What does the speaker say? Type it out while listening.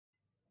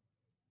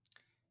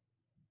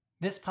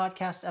This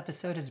podcast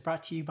episode is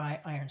brought to you by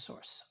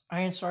ironSource.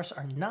 ironSource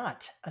are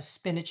not a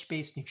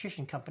spinach-based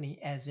nutrition company,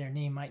 as their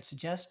name might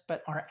suggest,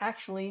 but are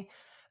actually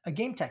a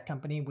game tech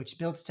company which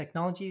builds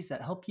technologies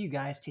that help you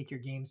guys take your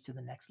games to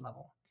the next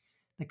level.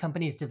 The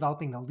company is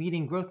developing the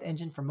leading growth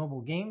engine for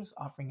mobile games,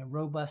 offering a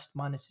robust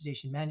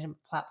monetization management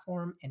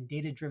platform and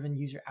data-driven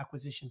user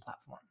acquisition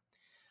platform.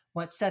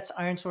 What sets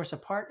ironSource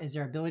apart is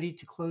their ability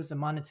to close the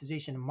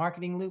monetization and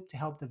marketing loop to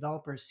help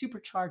developers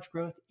supercharge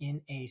growth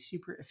in a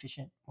super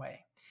efficient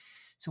way.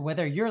 So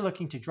whether you're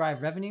looking to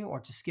drive revenue or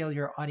to scale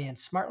your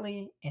audience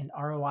smartly and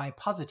ROI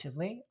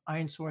positively,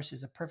 ironSource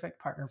is a perfect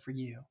partner for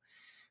you.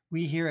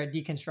 We here at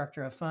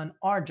Deconstructor of Fun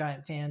are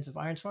giant fans of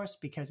ironSource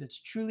because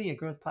it's truly a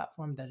growth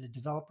platform that a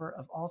developer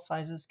of all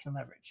sizes can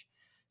leverage.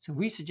 So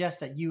we suggest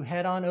that you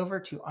head on over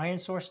to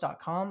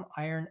ironsource.com,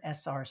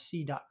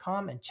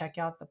 ironsrc.com, and check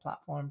out the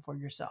platform for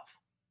yourself.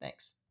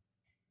 Thanks.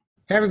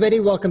 Hey everybody,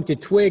 welcome to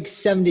Twig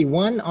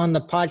 71. On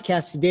the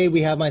podcast today, we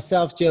have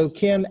myself, Joe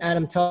Kim,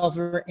 Adam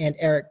Telfer, and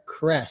Eric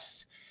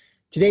Kress.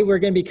 Today, we're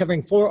going to be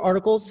covering 4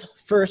 articles.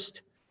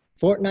 First,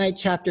 Fortnite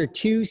Chapter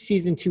 2,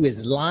 Season 2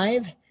 is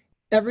live.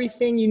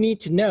 Everything you need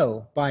to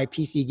know by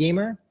PC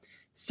Gamer.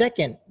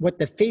 Second, what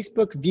the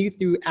Facebook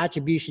view-through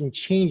attribution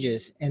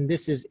changes, and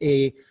this is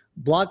a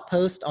blog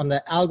post on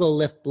the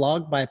AlgoLift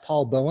blog by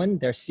Paul Bowen,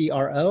 their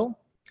CRO.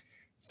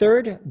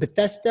 Third,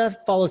 Bethesda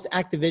follows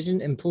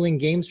Activision in pulling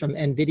games from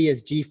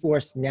NVIDIA's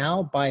GeForce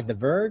Now by The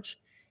Verge.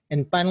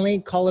 And finally,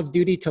 Call of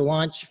Duty to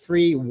launch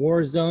free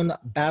Warzone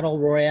Battle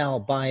Royale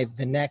by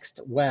The Next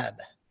Web.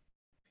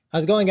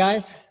 How's it going,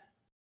 guys?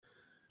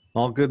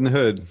 All good in the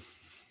hood.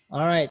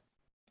 All right.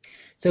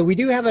 So we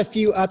do have a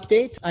few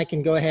updates. I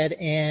can go ahead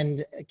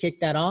and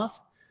kick that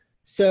off.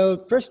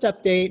 So first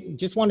update,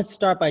 just wanted to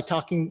start by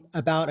talking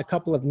about a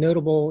couple of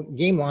notable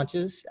game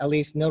launches, at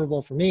least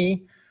notable for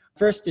me.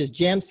 First is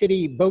Jam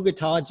City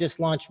Bogota just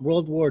launched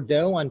World War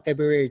Doe on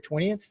February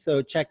 20th,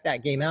 so check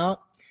that game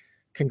out.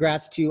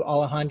 Congrats to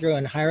Alejandro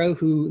and Jairo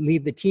who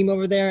lead the team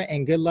over there,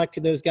 and good luck to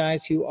those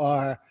guys who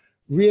are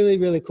really,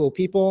 really cool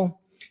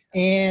people.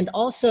 And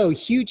also,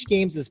 Huge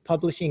Games is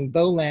publishing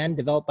Bowland,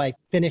 developed by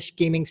Finnish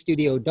gaming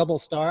studio Double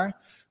Star,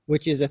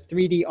 which is a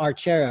 3D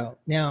Archero.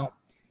 Now,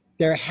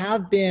 there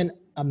have been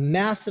a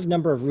massive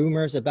number of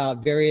rumors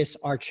about various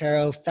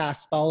Archero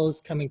fast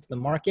follows coming to the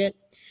market.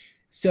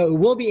 So it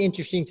will be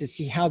interesting to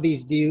see how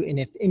these do and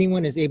if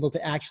anyone is able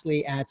to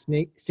actually add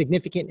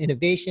significant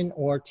innovation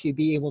or to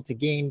be able to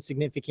gain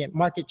significant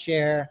market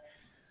share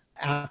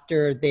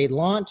after they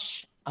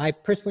launch. I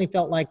personally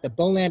felt like the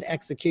Bowland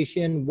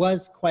execution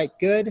was quite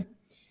good.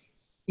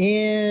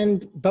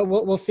 But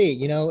we'll see.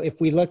 You know,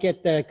 if we look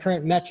at the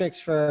current metrics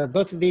for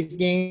both of these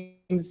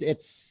games,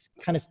 it's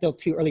kind of still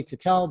too early to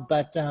tell.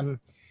 But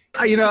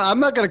you know, I'm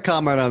not going to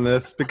comment on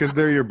this because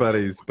they're your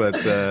buddies,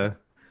 but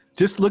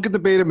just look at the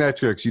beta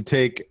metrics. You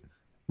take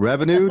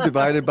revenue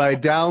divided by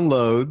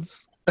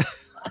downloads.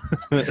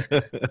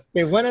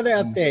 Okay, one other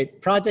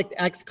update. Project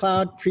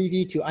xCloud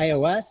preview to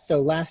iOS. So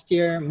last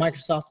year,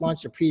 Microsoft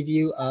launched a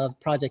preview of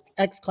Project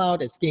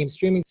xCloud, its game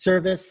streaming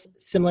service,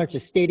 similar to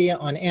Stadia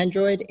on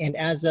Android. And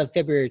as of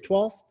February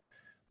 12th,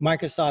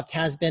 Microsoft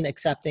has been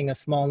accepting a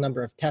small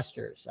number of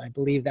testers. I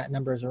believe that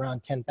number is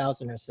around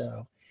 10,000 or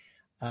so.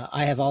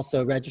 I have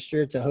also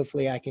registered, so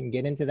hopefully I can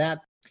get into that.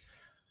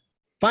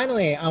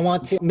 Finally, I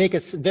want to make a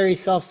very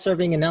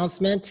self-serving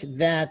announcement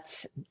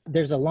that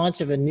there's a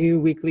launch of a new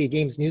weekly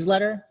games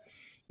newsletter.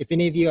 If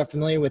any of you are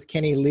familiar with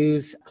Kenny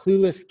Liu's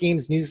Clueless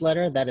Games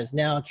newsletter, that is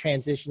now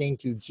transitioning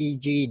to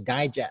GG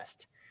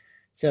Digest.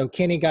 So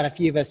Kenny got a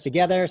few of us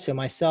together, so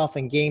myself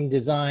and game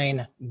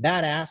design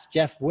badass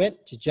Jeff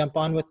Witt to jump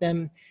on with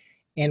them.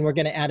 And we're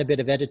going to add a bit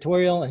of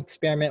editorial and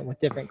experiment with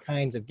different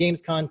kinds of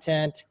games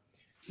content.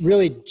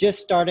 Really just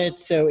started,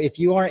 so if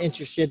you are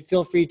interested,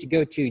 feel free to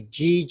go to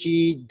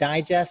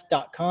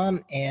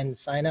ggdigest.com and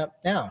sign up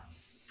now.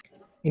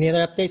 Any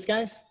other updates,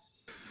 guys?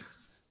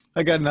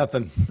 I got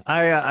nothing.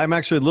 I'm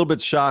actually a little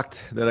bit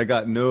shocked that I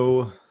got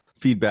no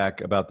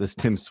feedback about this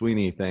Tim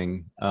Sweeney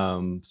thing.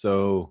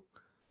 So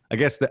I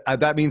guess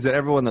that means that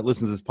everyone that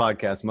listens to this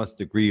podcast must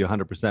agree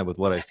 100% with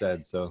what I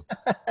said. So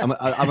I'm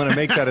going to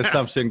make that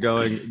assumption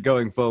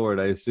going forward.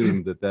 I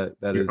assume that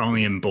You're is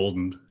only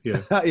emboldened. Yeah.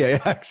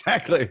 yeah,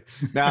 exactly.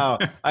 Now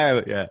I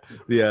have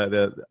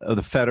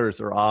the fetters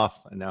are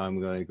off, and now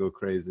I'm going to go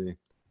crazy.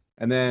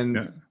 And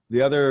then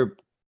the other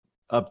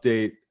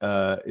update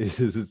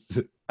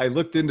is I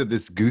looked into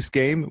this Goose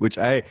Game, which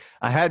I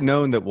had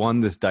known that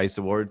won this DICE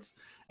Awards,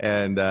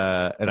 and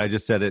I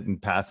just said it in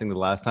passing the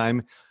last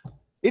time.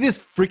 It is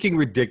freaking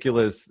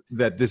ridiculous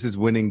that this is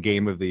winning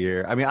Game of the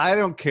Year. I mean, I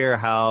don't care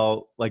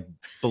how like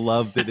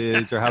beloved it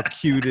is or how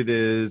cute it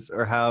is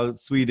or how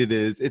sweet it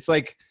is. It's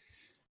like,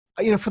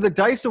 you know, for the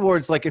DICE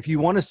Awards, like if you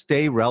want to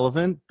stay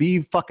relevant, be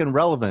fucking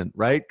relevant,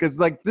 right? Because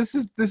like this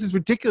is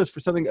ridiculous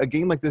for a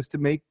game like this to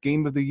make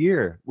Game of the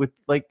Year with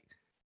like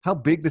how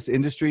big this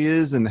industry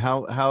is and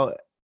how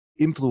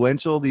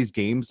influential these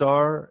games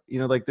are. You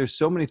know, like there's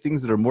so many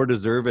things that are more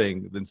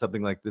deserving than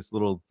something like this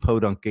little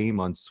podunk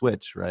game on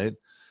Switch, right?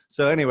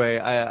 So anyway,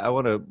 I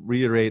want to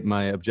reiterate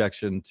my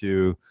objection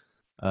to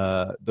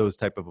those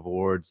type of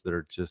awards that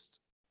are just,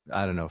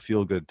 I don't know,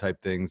 feel good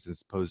type things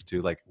as opposed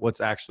to like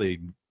what's actually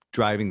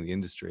driving the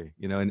industry,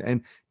 you know,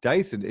 and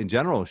DICE in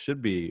general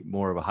should be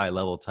more of a high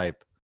level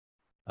type,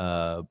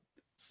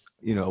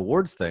 you know,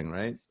 awards thing,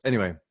 right?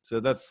 Anyway, so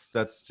that's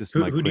just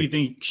who do you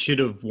think should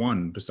have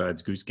won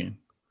besides Goose Game?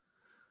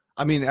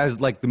 I mean, as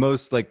like the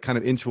most like kind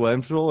of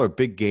influential or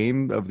big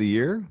game of the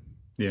year.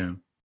 Yeah.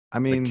 I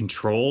mean, like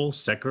Control,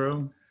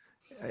 Sekiro.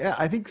 Yeah,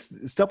 I think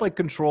stuff like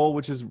Control,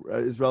 which is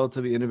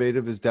relatively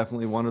innovative, is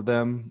definitely one of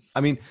them.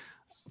 I mean,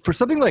 for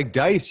something like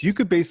DICE, you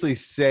could basically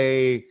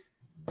say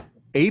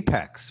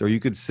Apex, or you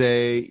could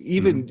say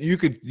even you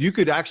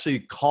could actually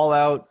call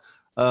out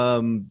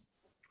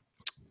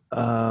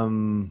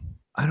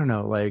I don't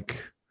know, like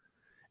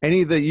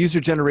any of the user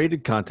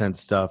generated content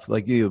stuff,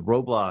 like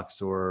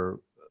Roblox or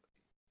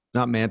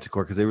not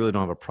Manticore, because they really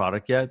don't have a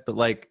product yet, but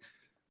like,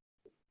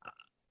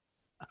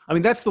 I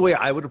mean, that's the way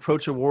I would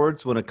approach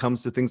awards when it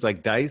comes to things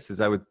like DICE.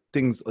 Is I would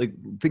think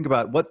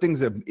about what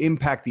things that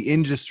impact the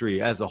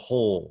industry as a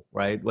whole,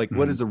 right? Like,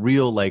 what is a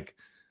real like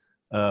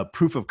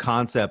proof of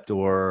concept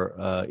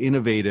or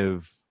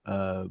innovative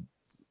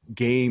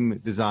game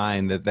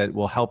design that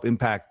will help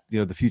impact, you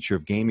know, the future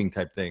of gaming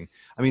type thing.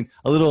 I mean,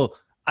 I don't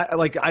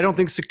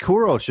think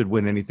Sekiro should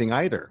win anything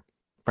either.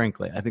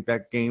 Frankly, I think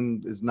that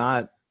game is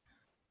not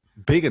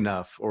big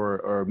enough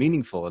or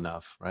meaningful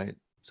enough, right?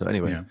 So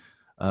anyway. Yeah.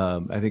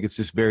 I think it's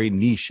just very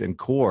niche and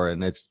core,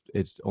 and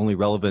it's only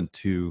relevant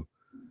to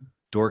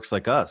dorks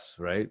like us,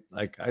 right?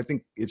 Like, I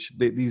think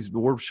these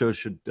award shows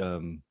should, I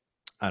don't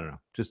know,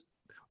 just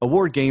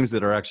award games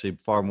that are actually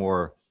far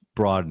more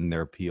broad in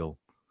their appeal,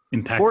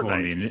 impactful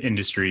on the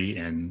industry,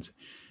 and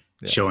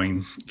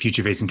showing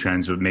future-facing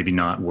trends, but maybe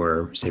not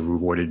were, say,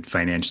 rewarded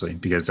financially.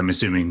 Because I'm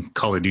assuming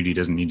Call of Duty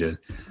doesn't need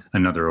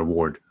another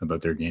award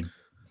about their game.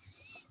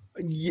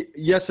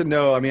 Yes and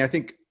no. I mean, I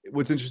think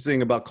what's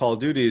interesting about Call of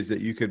Duty is that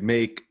you could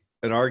make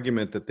an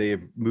argument that they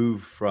have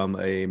moved from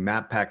a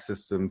map pack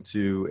system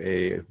to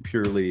a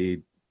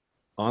purely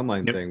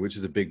online thing, which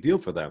is a big deal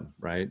for them,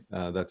 right?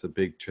 That's a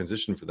big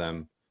transition for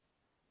them,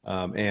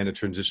 and a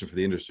transition for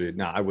the industry.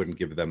 Now, I wouldn't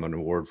give them an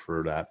award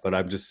for that, but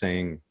I'm just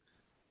saying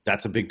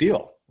that's a big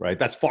deal, right?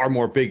 That's far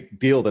more big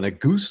deal than a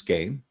Goose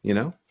Game, you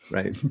know,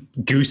 right?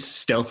 Goose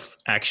stealth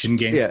action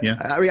game. Yeah.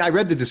 I mean, I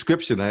read the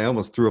description. I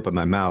almost threw up in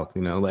my mouth,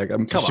 you know, like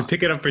you should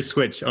pick it up for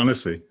Switch,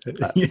 honestly.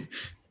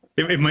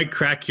 It might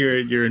crack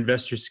your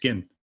investor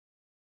skin.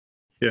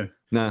 Yeah.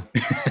 Nah.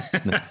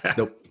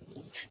 Nope.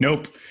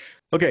 Nope.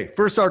 Okay.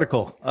 First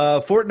article,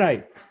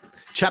 Fortnite.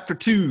 Chapter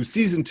 2,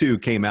 Season 2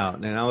 came out,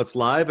 and now it's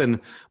live, and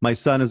my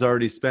son has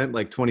already spent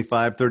like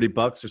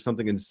 $25-$30 or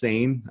something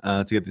insane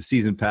to get the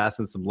season pass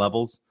and some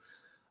levels.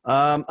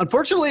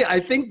 Unfortunately, I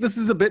think this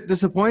is a bit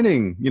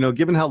disappointing, you know,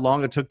 given how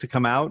long it took to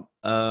come out.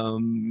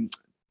 You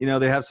know,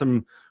 they have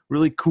some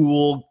really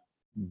cool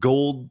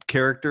gold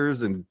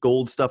characters and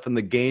gold stuff in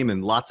the game,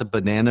 and lots of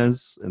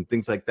bananas and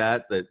things like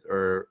that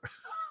are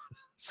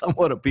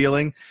somewhat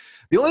appealing.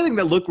 The only thing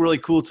that looked really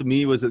cool to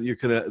me was that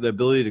the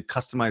ability to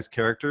customize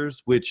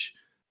characters, which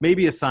may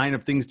be a sign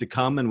of things to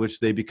come, in which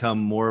they become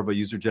more of a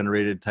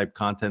user-generated type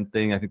content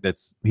thing. I think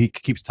he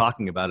keeps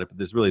talking about it, but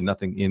there's really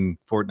nothing in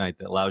Fortnite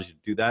that allows you to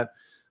do that.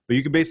 But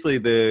you can basically,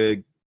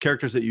 the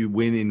characters that you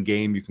win in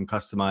game, you can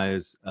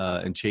customize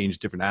and change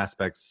different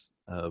aspects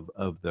of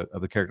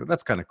the character.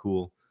 That's kind of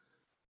cool.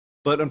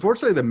 But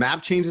unfortunately, the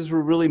map changes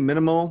were really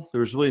minimal.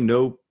 There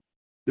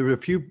were a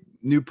few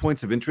new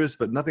points of interest,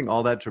 but nothing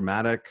all that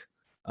dramatic.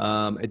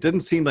 It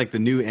didn't seem like the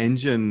new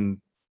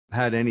engine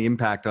had any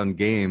impact on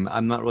game.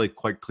 I'm not really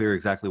quite clear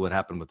exactly what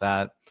happened with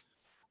that.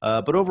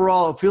 But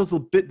overall, it feels a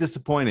bit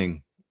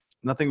disappointing.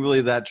 Nothing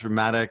really that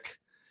dramatic.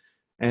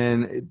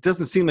 And it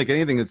doesn't seem like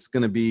anything that's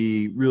going to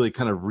be really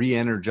kind of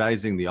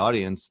re-energizing the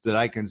audience that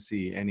I can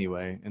see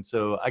anyway. And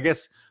so I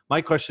guess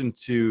my question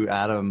to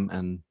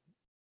Adam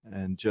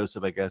and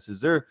Joseph, I guess, is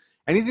there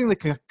anything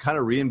that can kind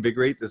of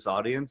reinvigorate this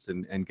audience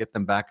and get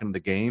them back into the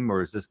game?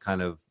 Or is this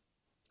kind of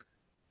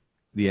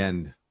the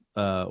end?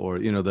 Or,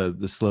 you know,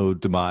 the slow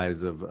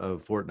demise of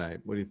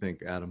Fortnite. What do you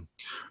think, Adam?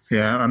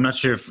 Yeah, I'm not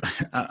sure if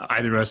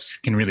either of us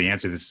can really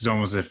answer this. It's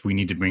almost as if we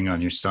need to bring on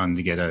your son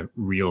to get a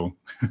real,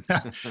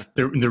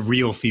 the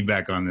real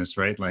feedback on this,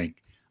 right?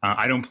 Like,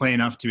 I don't play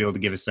enough to be able to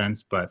give a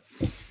sense, but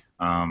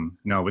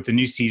no, with the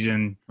new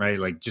season, right?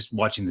 Like, just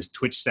watching this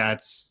Twitch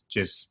stats,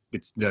 it's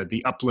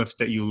the uplift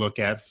that you look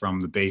at from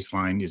the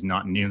baseline is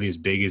not nearly as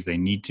big as they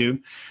need to.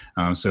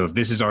 So if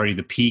this is already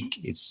the peak,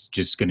 it's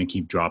just going to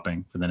keep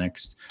dropping for the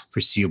next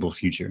foreseeable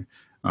future.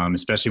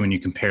 Especially when you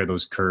compare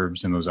those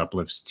curves and those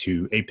uplifts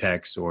to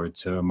Apex or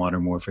to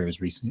Modern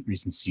Warfare's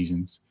recent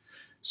seasons.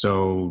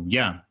 So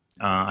yeah,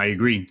 I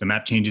agree. The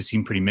map changes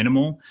seem pretty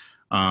minimal.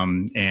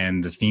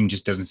 And the theme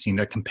just doesn't seem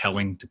that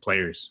compelling to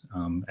players,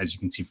 as you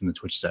can see from the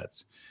Twitch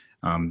stats.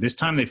 This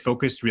time they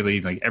focused really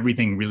like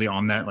everything really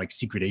on that like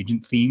secret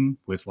agent theme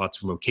with lots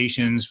of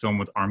locations filmed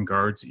with armed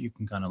guards that you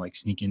can kind of like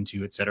sneak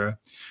into, etc.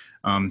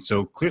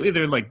 So clearly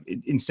they're like,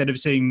 instead of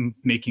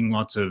making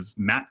lots of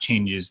map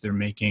changes, they're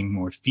making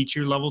more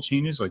feature level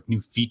changes, like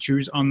new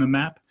features on the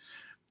map.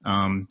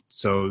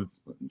 So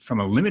from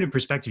a limited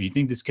perspective, you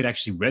think this could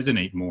actually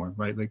resonate more,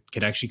 right? Like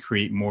could actually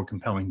create more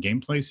compelling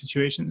gameplay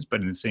situations,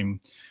 but in the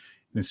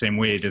same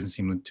way, it doesn't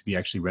seem to be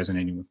actually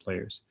resonating with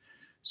players.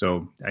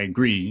 So I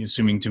agree,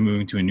 assuming to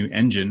move to a new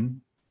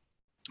engine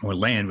or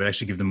land would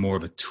actually give them more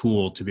of a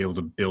tool to be able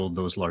to build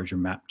those larger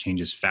map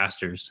changes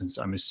faster, since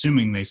I'm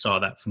assuming they saw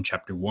that from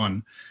chapter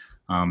 1,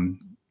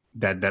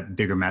 that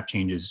bigger map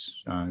changes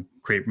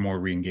create more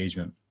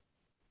re-engagement.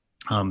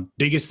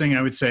 Biggest thing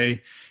I would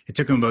say, it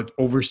took them about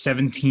over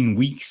 17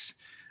 weeks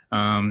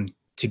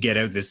to get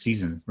out this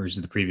season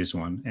versus the previous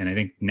one. And I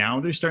think now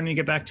they're starting to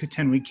get back to a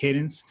 10-week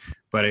cadence,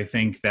 but I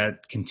think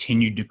that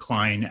continued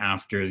decline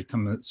after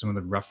some of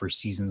the rougher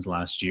seasons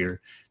last year,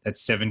 that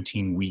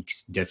 17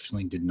 weeks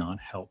definitely did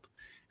not help.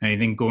 And I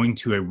think going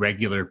to a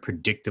regular,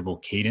 predictable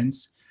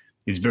cadence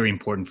is very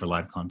important for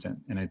live content.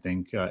 And I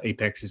think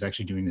Apex is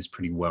actually doing this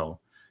pretty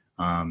well.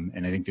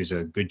 And I think there's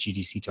a good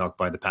GDC talk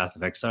by the Path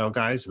of Exile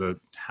guys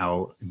about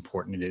how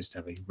important it is to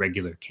have a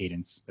regular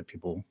cadence that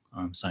people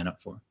sign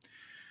up for.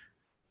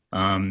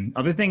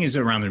 Other thing is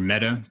around their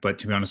meta, but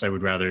to be honest, I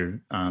would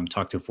rather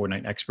talk to a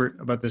Fortnite expert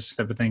about this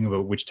type of thing,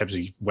 about which types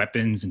of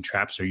weapons and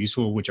traps are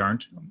useful, which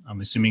aren't.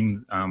 I'm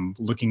assuming,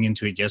 looking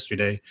into it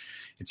yesterday,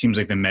 it seems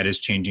like the meta is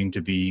changing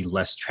to be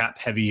less trap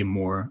heavy and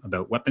more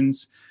about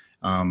weapons,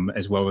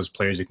 as well as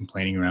players are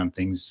complaining around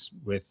things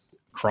with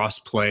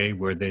cross-play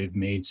where they've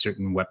made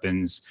certain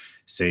weapons,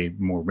 say,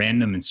 more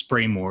random and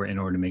spray more in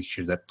order to make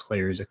sure that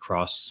players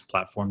across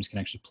platforms can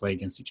actually play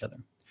against each other.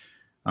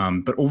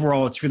 But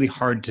overall, it's really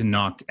hard to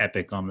knock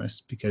Epic on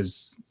this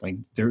because like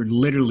they're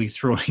literally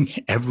throwing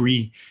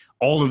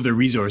all of their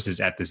resources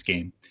at this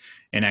game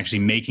and actually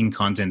making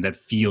content that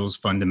feels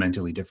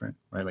fundamentally different,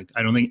 right? Like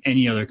I don't think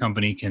any other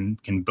company can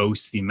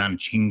boast the amount of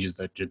changes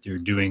that they're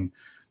doing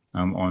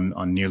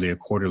on nearly a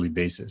quarterly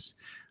basis,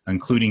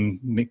 including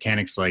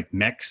mechanics like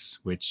mechs,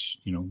 which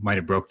might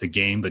have broke the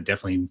game, but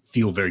definitely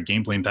feel very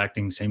gameplay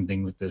impacting. Same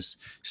thing with this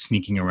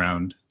sneaking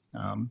around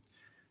the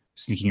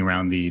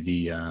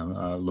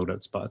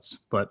loadout spots.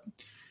 But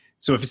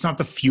so if it's not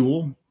the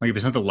fuel, like if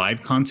it's not the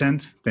live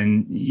content,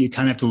 then you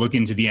kind of have to look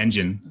into the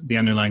engine, the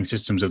underlying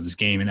systems of this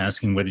game, and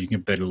asking whether you can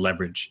get better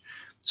leverage.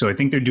 So I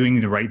think they're doing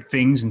the right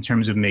things in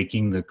terms of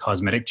making the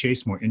cosmetic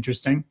chase more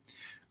interesting,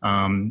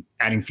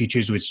 adding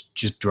features which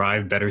just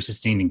drive better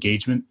sustained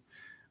engagement,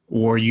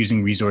 or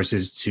using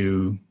resources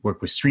to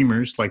work with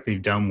streamers like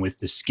they've done with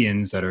the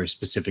skins that are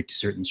specific to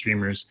certain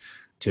streamers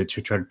to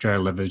try to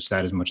leverage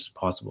that as much as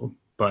possible.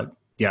 But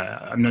yeah,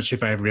 I'm not sure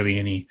if I have really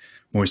any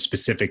more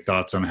specific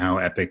thoughts on how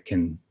Epic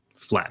can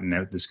flatten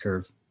out this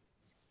curve.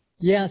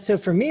 Yeah, so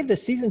for me, the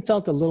season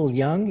felt a little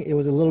young. It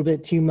was a little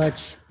bit too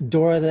much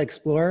Dora the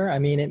Explorer. I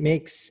mean, it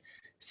makes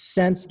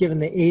sense given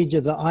the age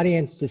of the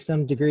audience to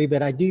some degree,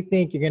 but I do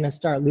think you're going to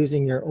start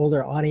losing your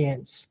older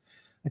audience.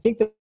 I think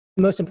the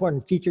most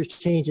important feature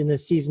change in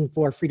this season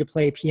for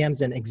free-to-play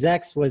PMs and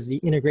execs was the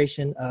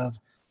integration of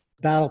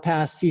Battle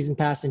Pass, Season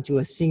Pass into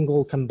a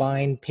single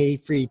combined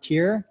pay-free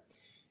tier.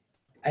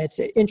 It's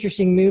an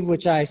interesting move,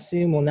 which I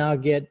assume will now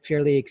get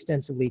fairly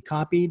extensively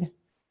copied.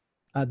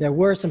 There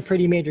were some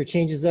pretty major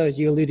changes, though, as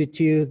you alluded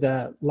to.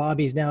 The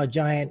lobby is now a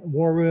giant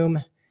war room.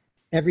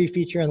 Every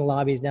feature in the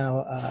lobby is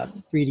now a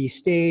 3D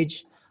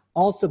stage.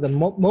 Also, the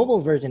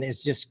mobile version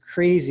is just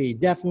crazy.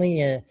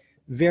 Definitely a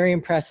very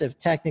impressive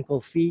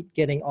technical feat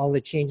getting all the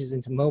changes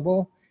into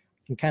mobile.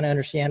 You can kind of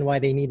understand why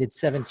they needed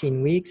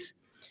 17 weeks.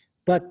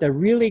 But the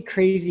really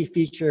crazy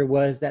feature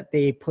was that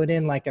they put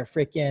in like a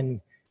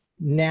freaking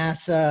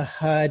NASA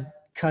HUD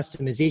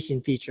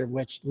customization feature,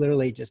 which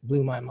literally just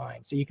blew my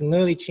mind. So you can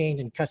literally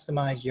change and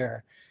customize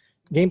your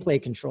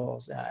gameplay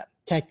controls.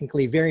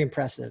 Technically very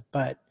impressive,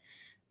 but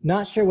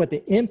not sure what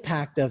the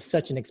impact of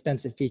such an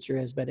expensive feature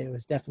is, but it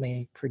was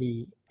definitely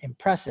pretty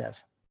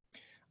impressive.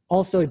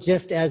 Also,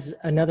 just as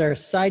another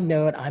side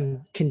note,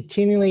 I'm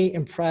continually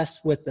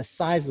impressed with the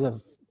size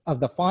of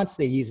the fonts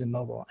they use in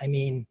mobile. I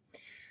mean,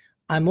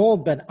 I'm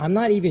old, but I'm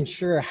not even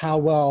sure how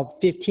well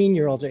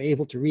 15-year-olds are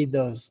able to read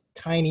those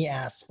tiny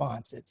ass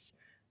fonts. It's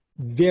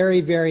very,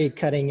 very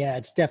cutting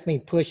edge, definitely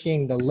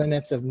pushing the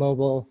limits of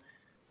mobile.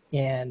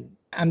 And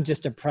I'm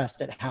just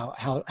impressed at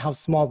how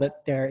small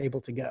that they're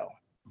able to go.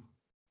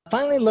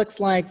 Finally, looks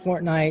like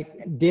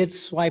Fortnite did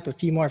swipe a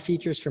few more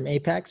features from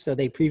Apex. So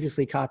they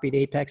previously copied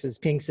Apex's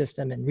ping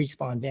system and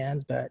respawn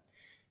bans, but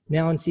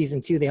now in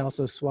season 2, they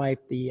also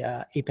swiped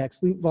the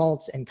Apex loot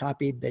vaults and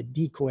copied the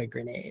decoy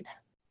grenade.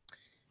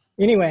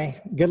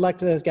 Anyway, good luck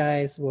to those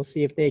guys. We'll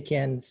see if they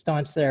can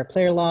staunch their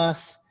player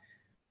loss.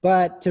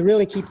 But to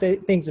really keep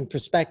things in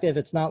perspective,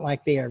 it's not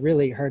like they are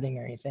really hurting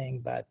or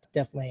anything, but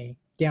definitely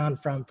down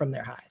from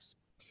their highs.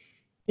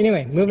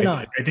 Anyway, moving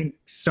on. I think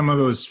some of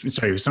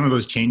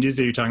those changes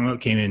that you're talking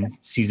about came in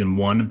season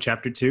 1 of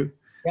chapter 2,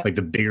 yep. Like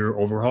the bigger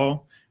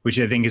overhaul, which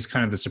I think is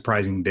kind of the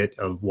surprising bit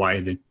of why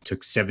it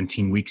took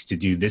 17 weeks to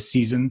do this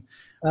season.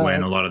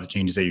 When a lot of the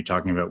changes that you're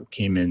talking about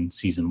came in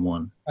season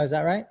 1. Oh, is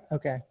that right?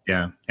 Okay.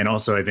 Yeah. And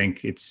also I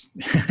think it's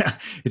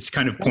it's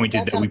kind of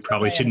pointed that we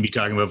probably shouldn't be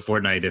talking about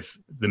Fortnite if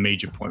the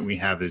major point we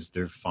have is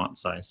their font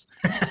size.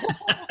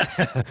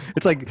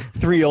 it's like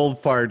three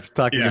old farts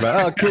talking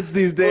about, oh, kids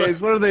these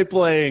days, what are they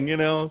playing? You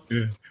know?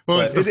 Yeah. Well,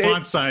 But it's the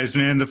font size,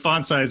 man. The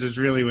font size is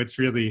really what's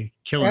really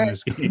killing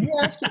this game. Can you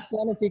ask your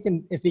son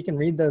if he can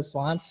read those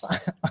fonts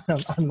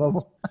on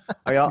mobile?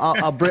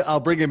 I'll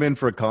bring him in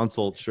for a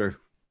consult. Sure.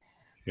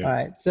 Yeah. All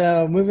right.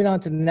 So moving on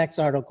to the next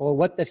article,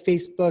 what the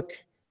Facebook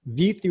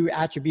view-through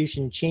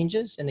attribution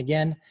changes. And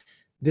again,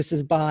 this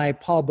is by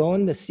Paul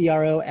Bowen, the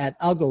CRO at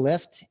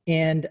AlgoLift,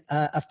 and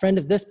a friend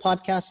of this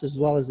podcast, as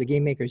well as the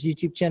Game Makers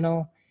YouTube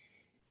channel.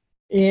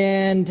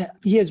 And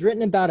he has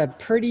written about a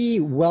pretty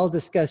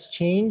well-discussed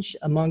change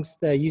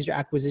amongst the user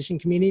acquisition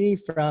community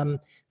from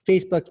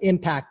Facebook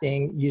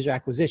impacting user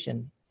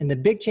acquisition. And the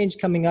big change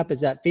coming up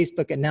is that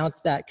Facebook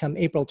announced that come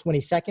April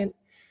 22nd,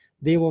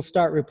 they will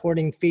start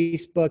reporting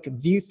Facebook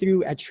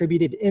view-through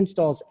attributed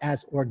installs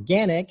as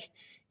organic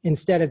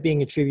instead of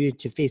being attributed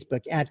to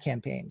Facebook ad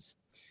campaigns.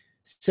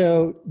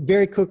 So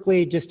very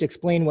quickly, just to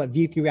explain what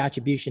view-through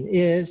attribution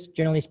is.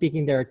 Generally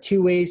speaking, there are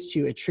two ways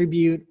to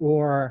attribute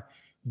or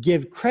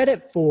give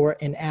credit for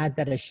an ad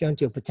that is shown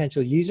to a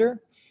potential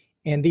user.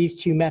 And these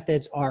two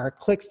methods are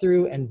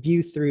click-through and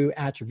view-through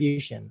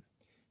attribution.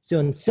 So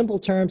in simple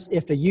terms,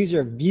 if a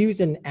user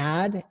views an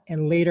ad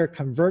and later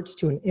converts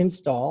to an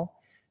install,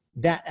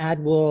 that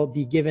ad will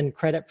be given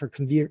credit for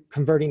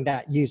converting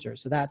that user.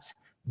 So that's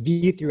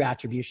view-through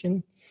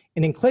attribution.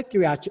 And in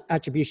click-through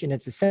attribution,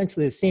 it's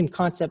essentially the same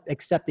concept,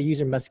 except the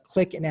user must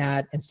click an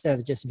ad instead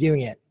of just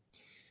viewing it.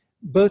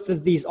 Both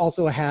of these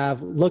also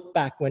have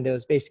look-back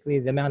windows, basically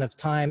the amount of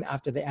time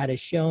after the ad is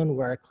shown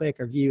where a click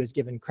or view is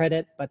given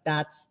credit, but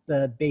that's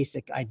the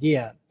basic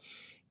idea.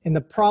 And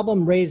the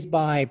problem raised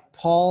by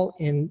Paul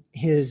in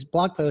his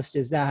blog post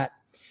is that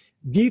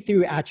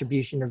view-through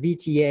attribution, or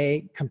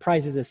VTA,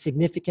 comprises a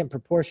significant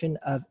proportion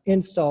of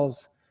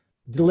installs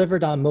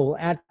delivered on mobile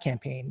ad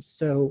campaigns.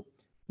 So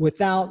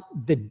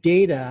without the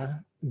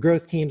data,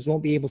 growth teams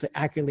won't be able to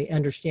accurately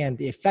understand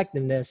the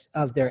effectiveness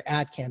of their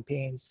ad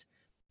campaigns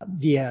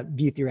via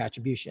view-through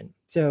attribution.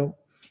 So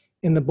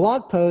in the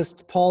blog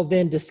post, Paul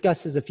then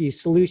discusses a few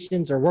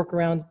solutions or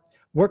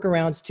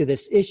workarounds to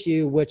this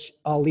issue, which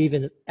I'll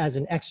leave as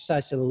an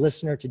exercise to the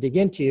listener to dig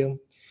into.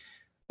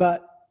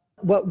 But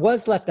what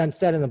was left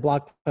unsaid in the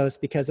blog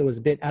post, because it was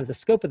a bit out of the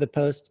scope of the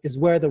post, is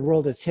where the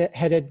world is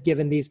headed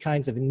given these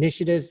kinds of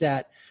initiatives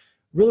that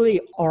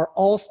really are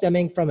all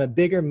stemming from a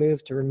bigger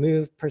move to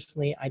remove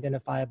personally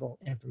identifiable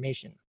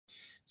information.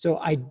 So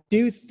I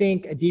do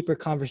think a deeper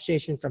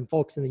conversation from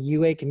folks in the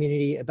UA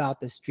community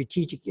about the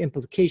strategic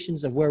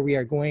implications of where we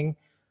are going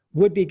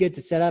would be good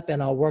to set up,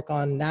 and I'll work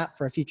on that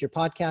for a future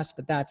podcast,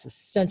 but that's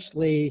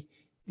essentially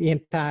the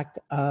impact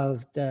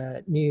of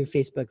the new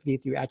Facebook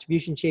view-through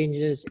attribution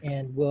changes,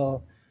 and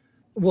we'll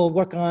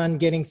work on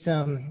getting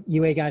some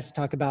UA guys to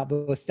talk about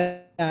both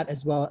that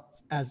as well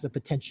as the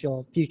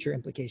potential future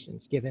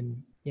implications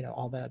given, you know,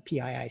 all the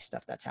PII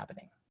stuff that's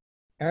happening.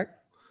 Eric?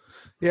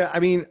 Yeah,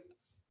 I mean,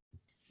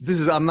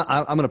 I'm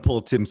going to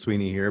pull Tim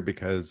Sweeney here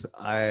because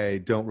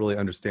I don't really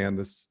understand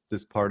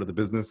this part of the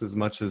business as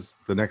much as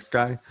the next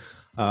guy.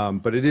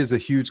 But it is a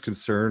huge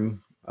concern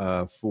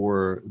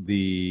for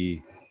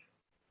the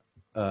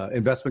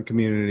investment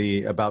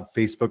community about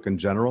Facebook in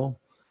general.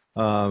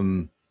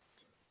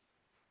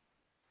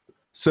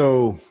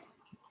 So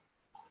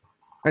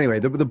anyway,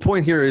 the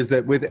point here is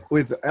that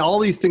with all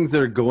these things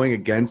that are going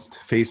against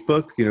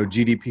Facebook, you know,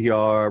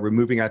 GDPR,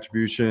 removing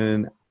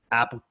attribution,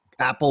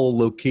 Apple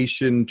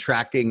location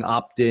tracking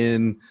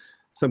opt-in,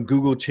 some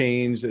Google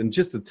change, and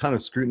just a ton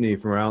of scrutiny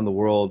from around the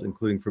world,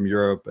 including from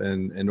Europe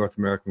and North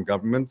American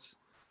governments.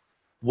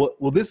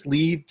 Will this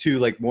lead to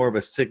like more of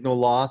a signal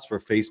loss for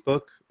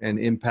Facebook and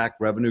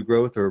impact revenue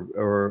growth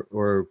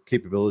or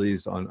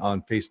capabilities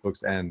on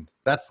Facebook's end?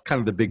 That's kind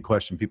of the big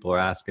question people are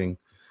asking.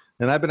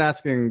 And I've been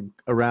asking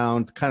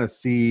around to kind of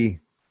see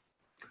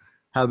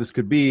how this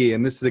could be.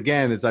 And this is,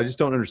 again, I just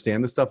don't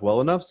understand this stuff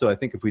well enough. So I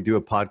think if we do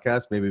a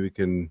podcast, maybe we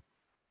can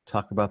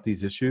talk about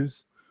these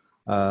issues.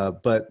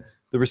 But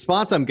the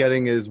response I'm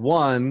getting is,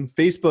 one,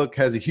 Facebook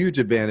has a huge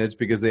advantage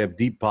because they have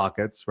deep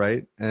pockets,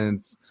 right?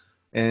 And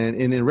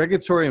in a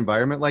regulatory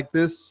environment like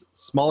this,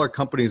 smaller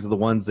companies are the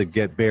ones that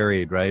get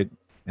buried, right?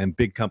 And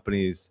big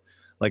companies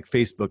like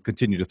Facebook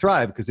continue to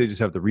thrive because they just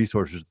have the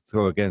resources to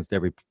throw against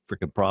every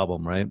freaking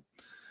problem, right?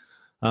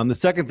 The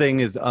second thing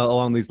is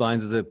along these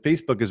lines is that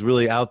Facebook is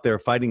really out there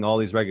fighting all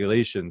these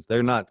regulations.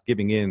 They're not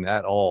giving in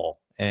at all.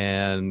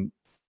 And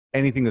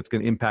anything that's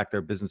going to impact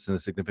their business in a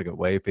significant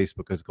way,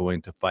 Facebook is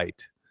going to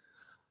fight.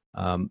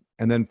 And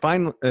then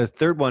finally,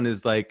 third one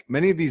is like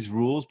many of these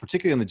rules,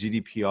 particularly on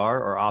the GDPR,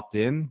 are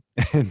opt-in.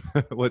 And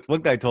what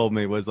one guy told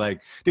me was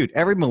like, dude,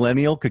 every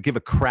millennial could give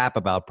a crap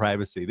about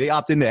privacy. They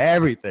opt into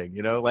everything,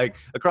 you know, like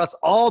across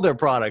all their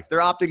products, they're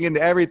opting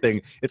into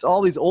everything. It's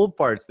all these old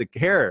farts that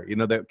care, you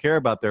know, that care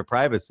about their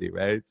privacy,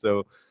 right?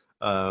 So,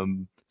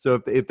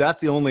 if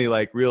that's the only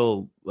like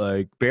real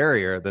like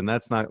barrier, then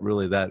that's not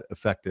really that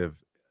effective.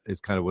 Is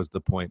kind of was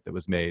the point that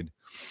was made.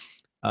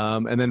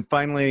 And then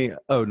finally,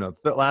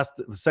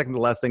 second to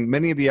last thing,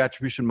 many of the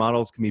attribution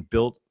models can be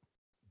built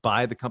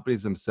by the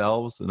companies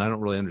themselves. And I don't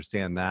really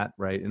understand that,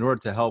 right? In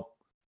order to help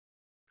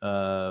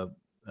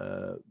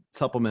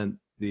supplement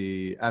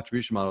the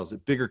attribution models,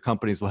 bigger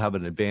companies will have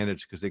an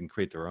advantage because they can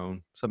create their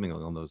own, something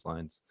along those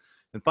lines.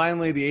 And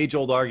finally, the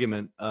age-old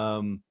argument,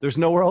 there's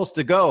nowhere else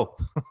to go.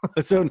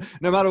 So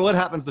no matter what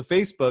happens to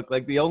Facebook,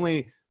 like the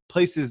only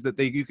places that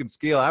you can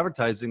scale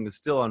advertising is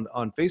still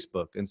on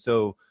Facebook. And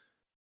so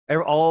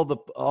all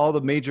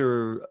the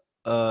major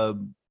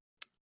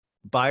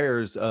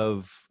buyers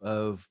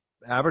of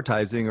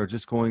advertising are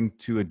just going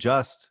to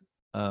adjust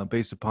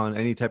based upon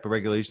any type of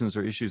regulations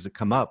or issues that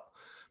come up,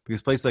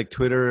 because places like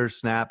Twitter,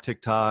 Snap,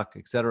 TikTok,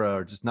 et cetera,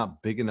 are just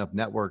not big enough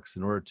networks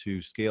in order to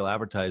scale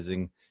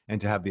advertising and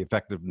to have the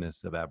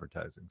effectiveness of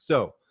advertising.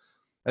 So,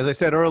 as I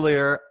said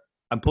earlier,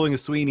 I'm pulling a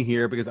Sweeney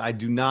here because I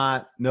do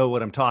not know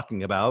what I'm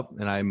talking about,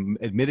 and I'm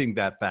admitting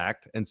that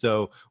fact. And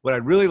so what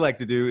I'd really like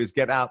to do is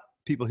get out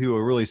people who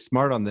are really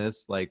smart on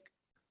this, like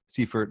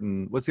Seifert,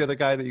 and what's the other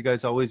guy that you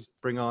guys always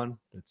bring on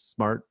that's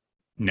smart?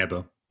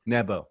 Nebo.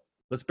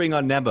 Let's bring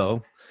on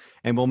Nebo,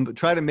 and we'll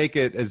try to make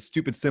it as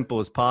stupid simple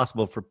as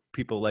possible for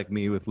people like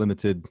me with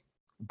limited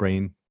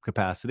brain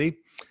capacity.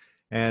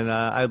 And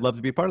I'd love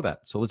to be a part of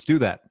that. So let's do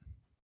that.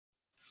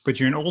 But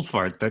you're an old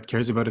fart that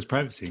cares about his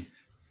privacy.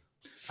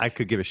 I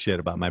could give a shit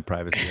about my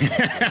privacy.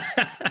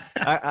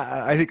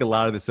 I think a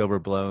lot of this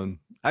overblown.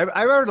 I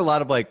heard a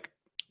lot of like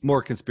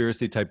more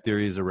conspiracy type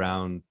theories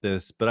around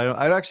this, but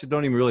I actually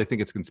don't even really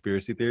think it's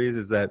conspiracy theories.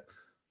 Is that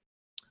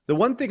the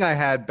one thing I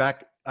had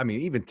back, I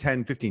mean, even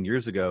 10, 15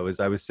 years ago,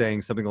 is I was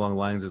saying something along the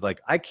lines is like,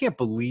 I can't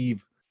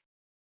believe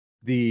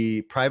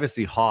the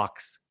privacy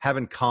hawks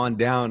haven't calmed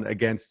down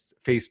against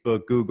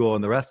Facebook, Google,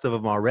 and the rest of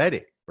them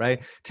already.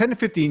 Right? 10 to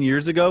 15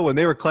 years ago, when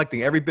they were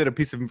collecting every bit of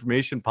piece of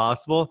information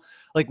possible,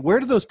 like where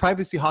did those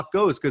privacy hawk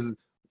goes?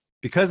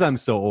 Because I'm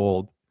so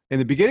old, in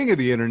the beginning of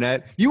the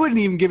internet, you wouldn't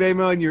even give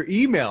anyone your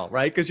email,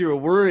 right? Because you were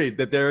worried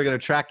that they were going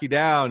to track you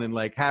down and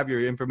like have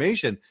your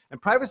information.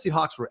 And privacy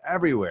hawks were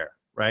everywhere,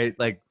 right?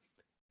 Like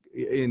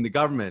in the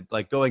government,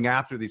 like going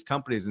after these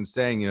companies and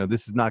saying, you know,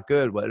 this is not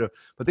good. But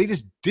they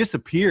just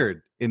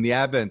disappeared in the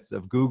advent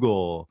of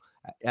Google,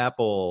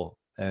 Apple,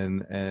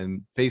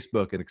 and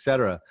Facebook, and et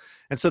cetera.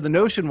 And so the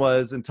notion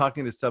was, and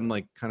talking to some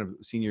like kind of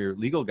senior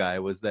legal guy,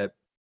 was that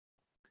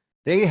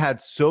they had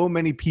so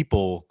many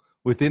people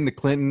within the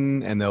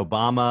Clinton and the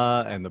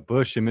Obama and the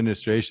Bush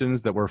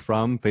administrations that were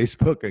from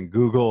Facebook and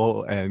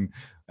Google and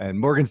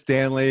Morgan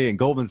Stanley and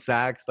Goldman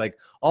Sachs. Like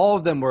all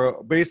of them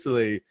were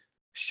basically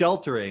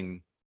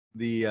sheltering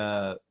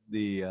the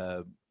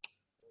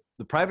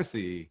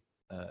privacy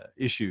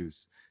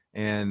issues.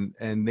 And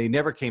they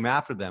never came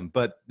after them.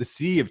 But the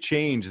sea of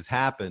change has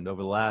happened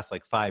over the last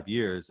like 5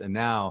 years, and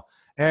now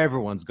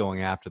everyone's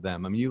going after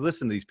them. I mean, you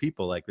listen to these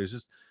people, like there's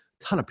just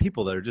a ton of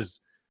people that are just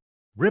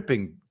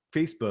ripping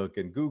Facebook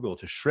and Google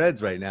to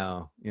shreds right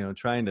now, you know,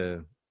 trying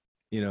to,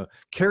 you know,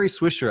 Carrie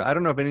Swisher. I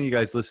don't know if any of you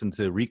guys listen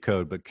to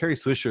Recode, but Carrie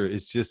Swisher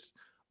is just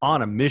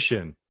on a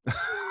mission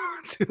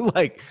to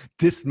like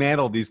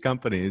dismantle these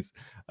companies.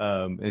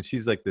 And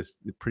she's like this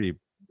pretty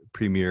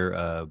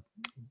premier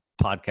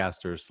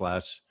podcaster /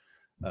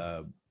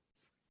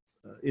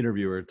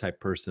 interviewer type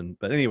person.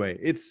 But anyway,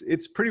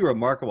 it's pretty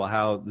remarkable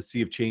how the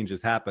sea of change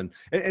has happened.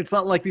 It's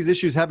not like these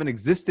issues haven't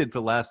existed for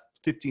the last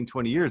 15,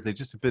 20 years. They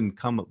just have been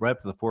come right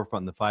up to the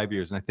forefront in the 5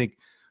 years. And I think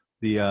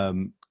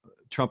the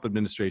Trump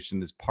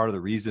administration is part of the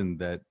reason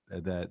that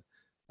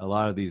a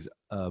lot of these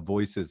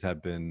voices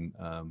have been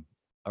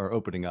are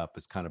opening up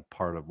as kind of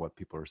part of what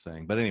people are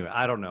saying. But anyway,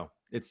 I don't know.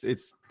 It's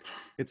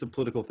a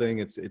political thing.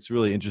 It's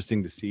really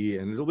interesting to see,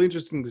 and it'll be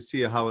interesting to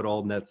see how it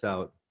all nets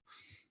out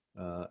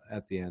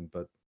at the end.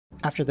 But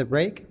after the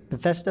break,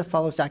 Bethesda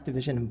follows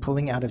Activision in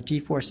pulling out of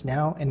GeForce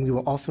Now, and we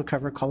will also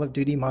cover Call of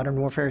Duty Modern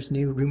Warfare's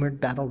new rumored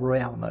Battle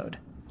Royale mode.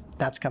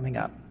 That's coming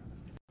up.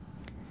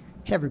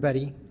 Hey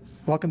everybody,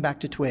 welcome back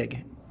to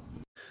Twig.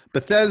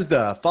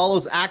 Bethesda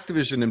follows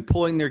Activision in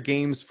pulling their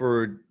games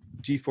for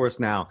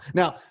GeForce Now.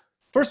 Now,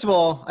 first of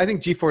all, I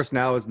think GeForce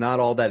Now is not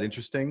all that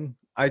interesting.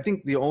 I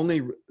think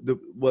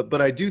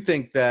but I do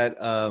think that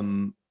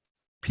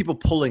people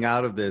pulling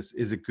out of this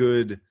is a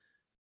good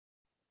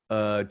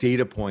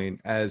data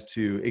point as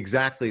to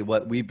exactly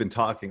what we've been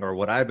talking, or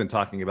what I've been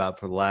talking about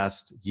for the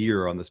last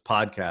year on this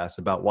podcast,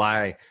 about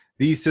why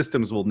these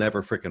systems will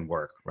never freaking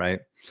work, right?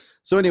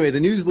 So anyway, the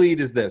news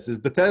lead is this: is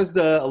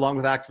Bethesda, along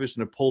with Activision,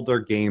 have pulled their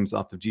games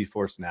off of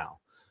GeForce Now,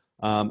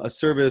 a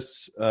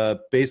service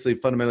basically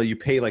fundamentally you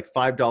pay like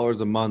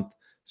 $5 a month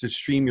to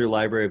stream your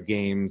library of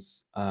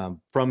games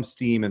from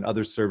Steam and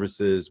other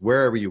services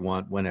wherever you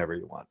want, whenever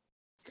you want.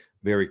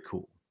 Very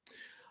cool.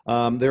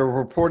 They're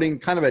reporting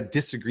kind of a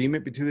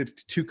disagreement between the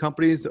two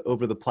companies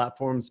over the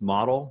platform's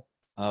model,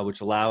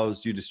 which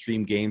allows you to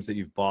stream games that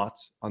you've bought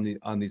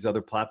on these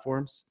other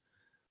platforms.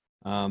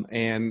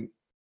 And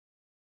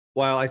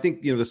while I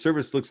think the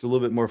service looks a little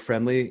bit more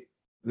friendly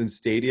than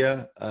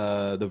Stadia,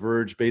 The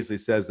Verge basically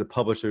says that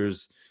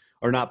publishers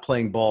are not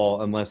playing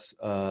ball unless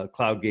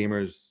cloud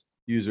gamers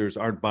users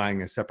aren't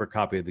buying a separate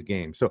copy of the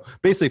game. So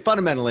basically,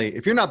 fundamentally,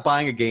 if you're not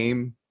buying a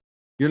game,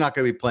 you're not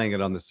going to be playing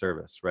it on the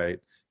service, right?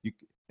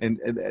 And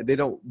they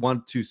don't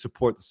want to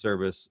support the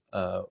service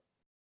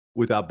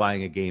without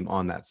buying a game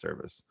on that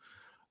service.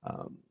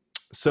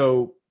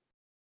 So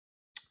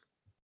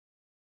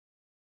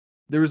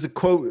there was a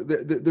quote,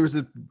 there was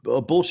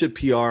a bullshit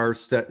PR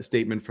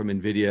statement from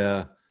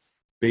NVIDIA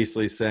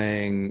basically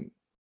saying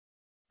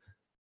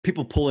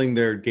people pulling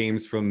their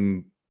games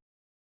from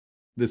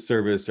this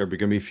service are going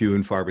to be few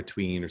and far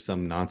between or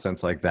some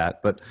nonsense like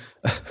that. But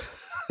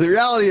the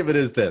reality of it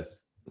is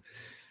this.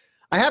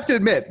 I have to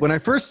admit, when I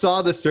first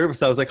saw this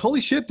service, I was like,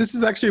 holy shit, this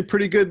is actually a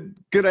pretty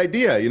good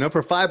idea. You know,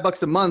 for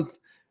 $5 a month,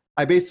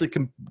 I basically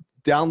can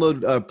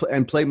download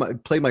and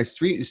play my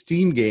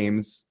Steam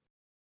games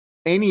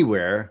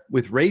anywhere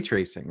with ray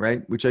tracing,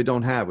 right? Which I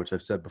don't have, which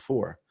I've said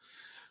before.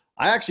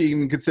 I actually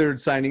even considered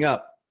signing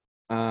up.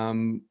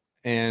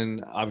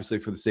 And obviously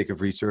for the sake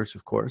of research,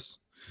 of course.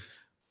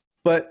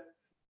 But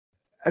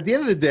at the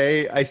end of the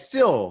day, I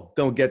still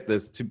don't get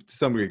this to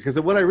some degree, because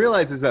what I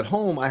realize is at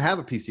home, I have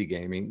a PC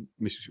gaming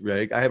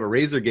rig. I have a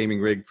Razer gaming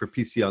rig for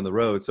PC on the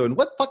road. So in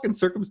what fucking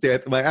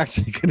circumstance am I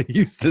actually going to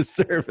use this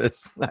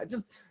service?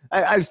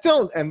 I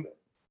still am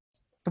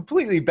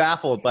completely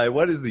baffled by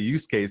what is the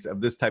use case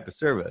of this type of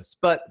service.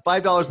 But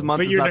 $5 a month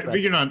but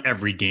you're not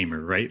every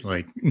gamer, right?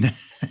 Like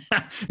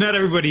not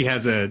everybody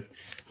has a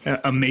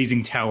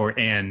amazing tower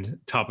and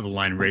top of the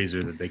line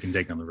Razer that they can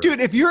take on the road. Dude,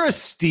 if you're a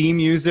Steam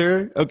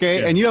user, okay,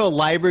 yeah, and you have a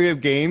library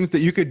of games that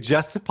you could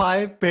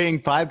justify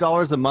paying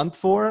 $5 a month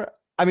for,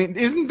 I mean,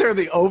 isn't there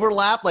the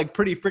overlap like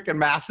pretty freaking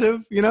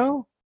massive, you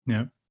know?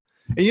 Yeah.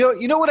 And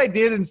you know what I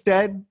did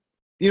instead?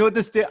 You know what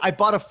this did? I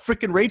bought a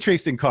freaking ray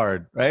tracing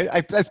card, right?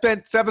 I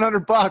spent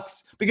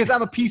 $700 because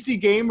I'm a PC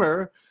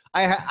gamer.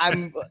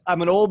 I'm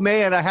an old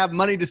man. I have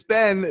money to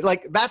spend.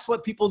 Like, that's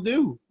what people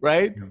do,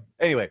 right? Yeah.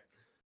 Anyway.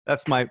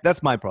 That's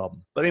my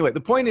problem. But anyway,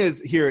 the point is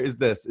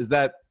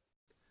that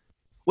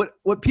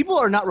what people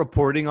are not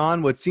reporting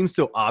on, what seems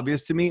so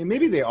obvious to me, and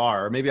maybe they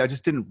are, or maybe I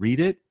just didn't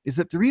read it, is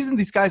that the reason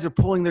these guys are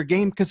pulling their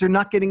game because they're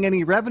not getting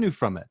any revenue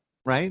from it,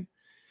 right?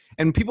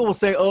 And people will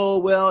say, oh,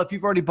 well, if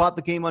you've already bought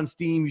the game on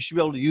Steam, you should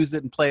be able to use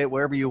it and play it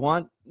wherever you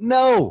want.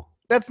 No,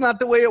 that's not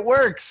the way it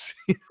works.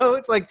 You know,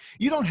 it's like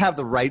you don't have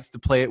the rights to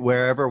play it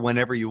wherever,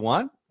 whenever you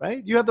want,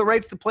 right? You have the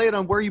rights to play it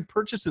on where you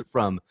purchase it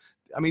from.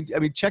 I mean,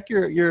 check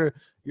your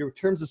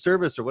terms of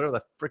service or whatever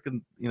the frickin',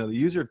 you know, the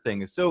user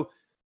thing is. So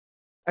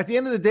at the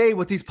end of the day,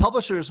 what these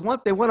publishers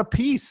want, they want a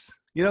piece.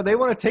 You know, they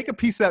want to take a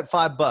piece of that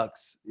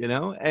 $5, you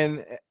know,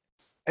 and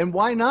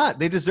why not?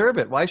 They deserve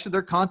it. Why should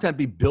their content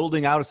be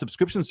building out a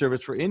subscription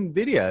service for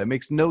NVIDIA? It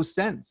makes no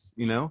sense,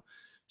 you know.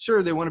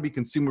 Sure, they want to be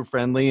consumer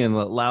friendly and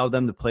allow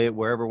them to play it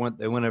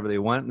whenever they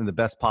want in the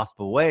best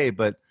possible way.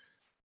 But,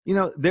 you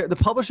know, the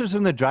publishers are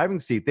in the driving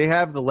seat. They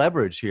have the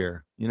leverage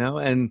here, you know,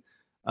 and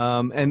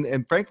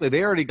frankly,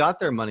 they already got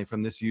their money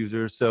from this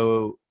user,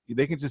 so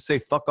they can just say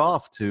fuck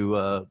off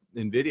to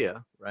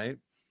NVIDIA, right?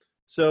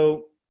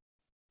 So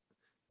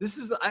this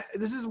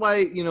is why,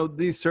 you know,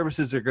 these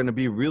services are going to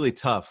be really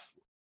tough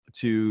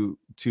to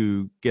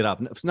get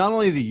up. It's not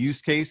only the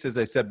use case, as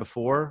I said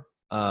before,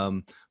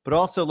 but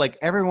also like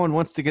everyone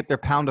wants to get their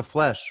pound of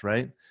flesh,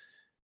 right?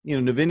 You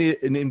know,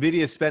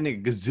 NVIDIA is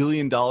spending $1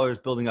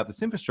 gazillion building up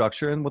this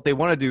infrastructure, and what they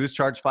want to do is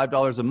charge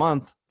 $5 a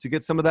month to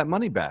get some of that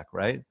money back,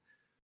 right?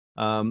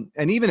 And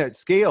even at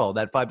scale,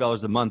 that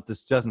 $5 a month,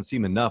 this doesn't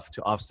seem enough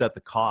to offset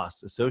the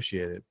costs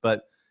associated.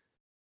 But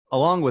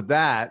along with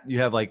that, you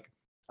have like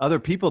other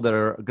people that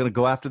are going to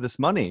go after this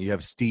money. You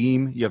have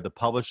Steam, you have the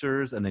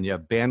publishers, and then you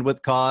have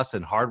bandwidth costs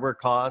and hardware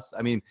costs.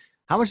 I mean,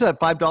 how much of that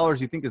 $5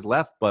 do you think is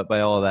left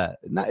by all of that?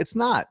 It's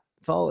not.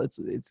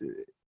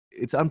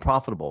 It's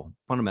unprofitable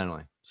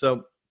fundamentally.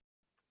 So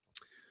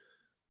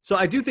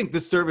I do think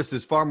this service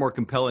is far more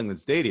compelling than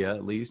Stadia,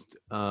 at least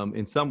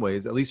in some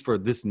ways, at least for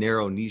this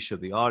narrow niche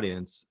of the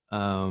audience.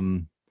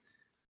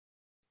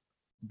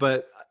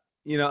 But,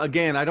 you know,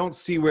 again, I don't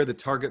see where the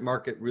target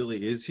market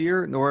really is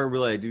here, nor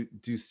really I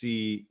do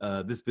see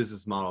this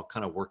business model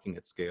kind of working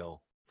at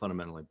scale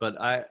fundamentally.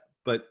 But I've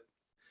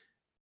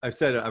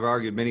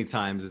argued many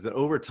times is that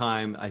over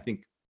time, I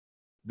think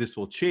this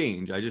will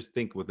change. I just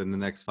think within the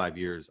next 5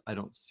 years, I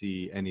don't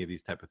see any of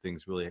these type of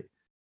things really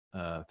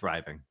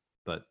thriving.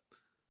 But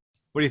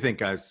what do you think,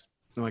 guys?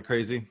 Am I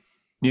crazy?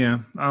 Yeah.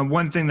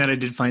 One thing that I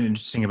did find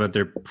interesting about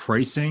their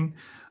pricing,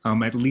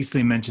 at least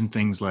they mentioned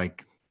things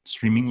like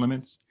streaming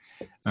limits.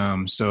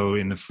 So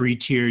in the free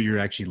tier, you're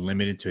actually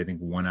limited to, I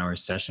think, 1 hour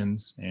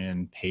sessions,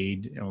 and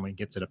paid only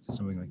gets it up to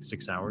something like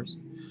 6 hours.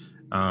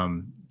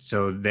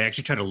 So they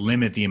actually try to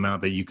limit the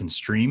amount that you can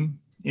stream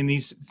in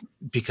these,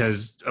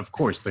 because of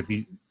course, like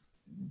the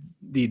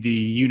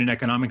unit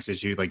economics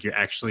issue, like you're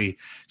actually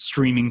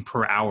streaming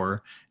per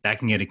hour, that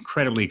can get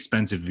incredibly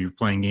expensive if you're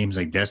playing games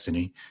like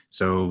Destiny.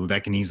 So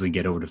that can easily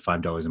get over to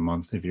 $5 a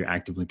month if you're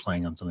actively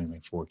playing on something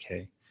like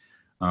 4K.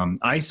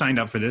 I signed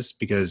up for this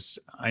because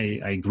I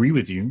agree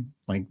with you,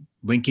 like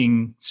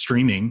linking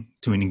streaming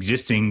to an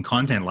existing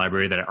content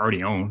library that I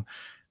already own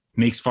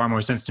makes far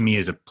more sense to me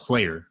as a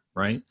player,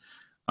 right?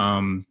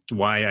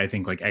 Why I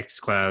think like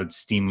xCloud,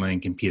 Steam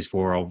Link, and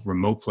PS4 all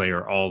remote play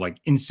are all like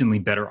instantly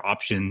better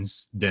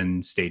options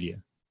than Stadia.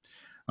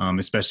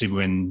 Especially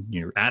when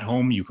you're at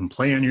home, you can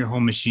play on your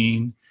home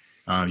machine.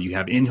 You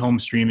have in-home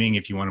streaming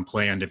if you want to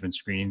play on different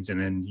screens, and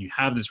then you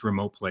have this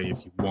remote play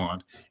if you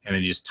want, and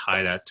then you just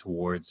tie that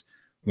towards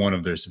one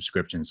of their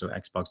subscriptions, so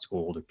Xbox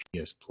Gold or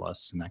PS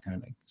Plus and that kind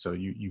of thing. So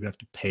you have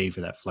to pay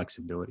for that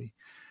flexibility.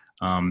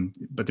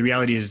 But the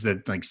reality is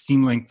that like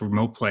Steam Link,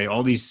 Remote Play,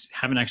 all these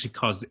haven't actually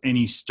caused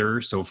any stir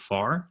so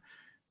far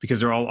because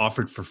they're all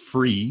offered for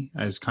free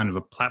as kind of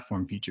a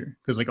platform feature.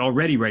 Because like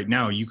already right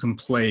now, you can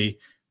play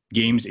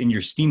games in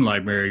your Steam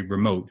library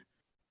remote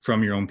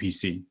from your own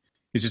PC.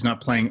 It's just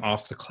not playing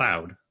off the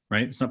cloud,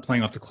 right? It's not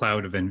playing off the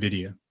cloud of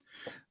NVIDIA.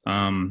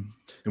 The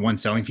one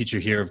selling feature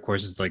here, of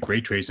course, is like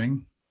ray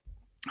tracing.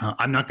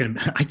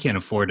 I can't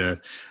afford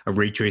a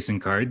ray tracing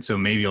card, so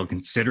maybe I'll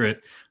consider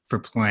it for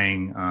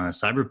playing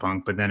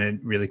Cyberpunk, but then it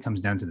really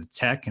comes down to the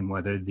tech and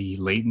whether the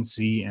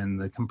latency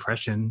and the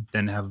compression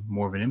then have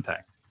more of an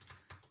impact.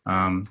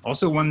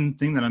 Also, one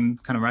thing that I'm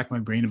kind of racking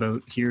my brain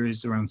about here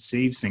is around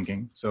save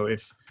syncing. So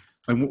if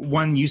like,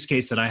 one use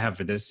case that I have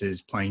for this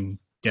is playing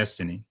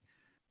Destiny.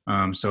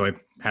 So I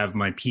have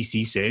my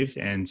PC save,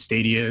 and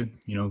Stadia,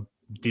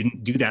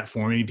 didn't do that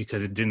for me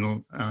because it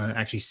didn't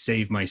actually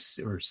sync my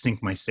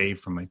save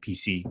from my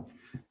PC.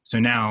 So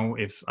now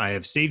if I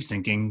have save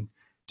syncing,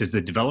 does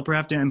the developer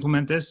have to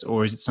implement this,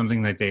 or is it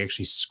something that they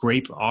actually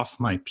scrape off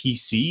my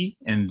PC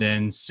and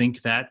then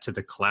sync that to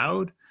the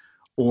cloud?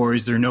 Or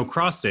is there no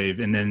cross save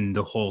and then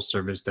the whole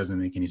service doesn't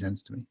make any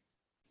sense to me?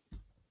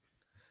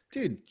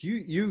 Dude,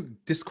 you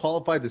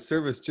disqualified the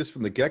service just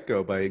from the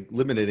get-go by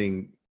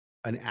limiting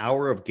an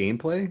hour of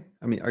gameplay?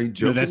 I mean, are you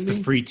joking? No, that's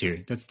the free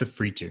tier. That's the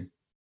free tier.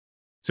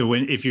 So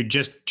if you're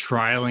just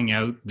trialing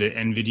out the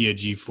NVIDIA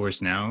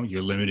GeForce Now,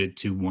 you're limited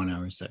to 1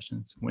 hour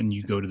sessions. When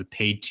you go to the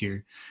paid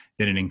tier,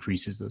 then it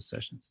increases those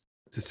sessions.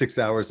 To 6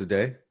 hours a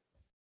day?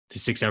 To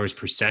 6 hours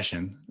per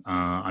session.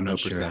 I'm not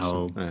sure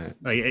how. Right.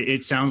 Like,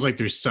 it sounds like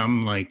there's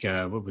some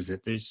what was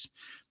it? There's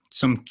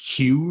some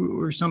queue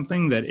or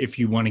something that if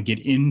you want to get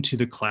into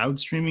the cloud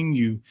streaming,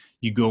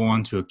 you go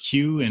onto a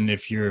queue, and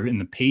if you're in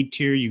the paid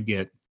tier, you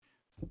get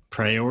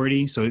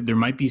priority. So there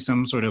might be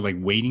some sort of like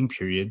waiting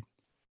period,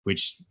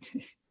 which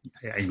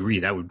I agree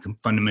that would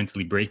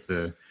fundamentally break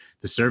the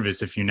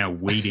service if you're now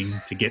waiting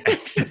to get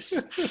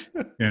access.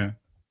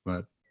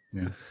 But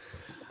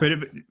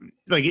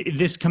like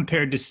this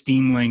compared to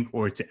Steam Link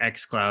or to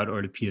xCloud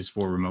or to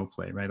PS4 Remote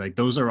Play, right? Like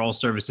those are all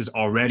services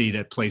already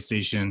that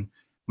PlayStation,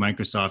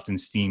 Microsoft, and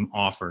Steam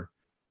offer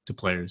to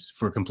players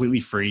for completely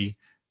free,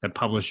 that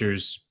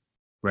publishers,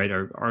 right,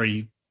 are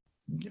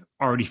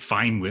already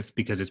fine with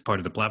because it's part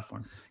of the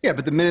platform. Yeah,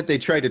 but the minute they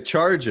try to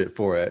charge it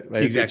for it,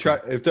 right?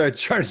 Exactly. If they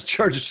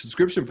charge a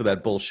subscription for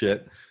that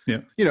bullshit,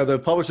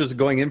 the publishers are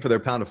going in for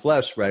their pound of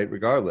flesh, right?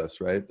 Regardless,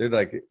 right? They're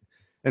like,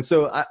 and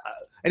so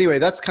anyway,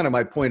 that's kind of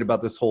my point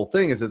about this whole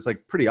thing is it's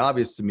like pretty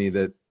obvious to me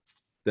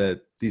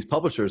that these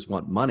publishers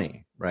want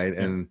money, right?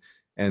 Yeah.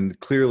 And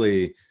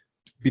clearly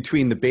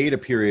between the beta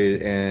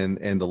period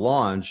and the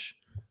launch,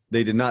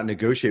 they did not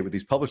negotiate with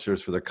these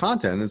publishers for their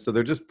content, and so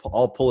they're just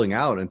all pulling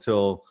out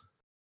until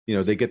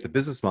they get the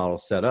business model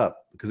set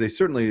up, because they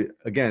certainly,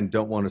 again,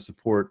 don't want to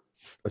support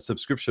a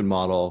subscription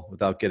model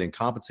without getting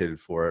compensated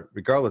for it,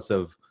 regardless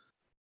of,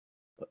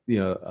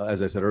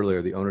 as I said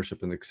earlier, the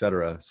ownership and et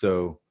cetera.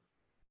 So,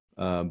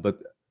 but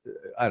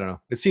I don't know.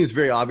 It seems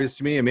very obvious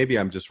to me, and maybe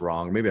I'm just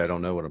wrong. Maybe I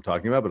don't know what I'm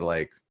talking about, but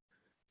like,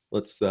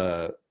 let's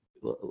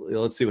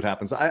see what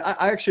happens.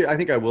 I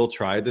think I will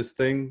try this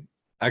thing.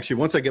 Actually,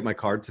 once I get my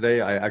card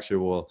today, I actually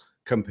will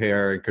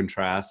compare and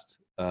contrast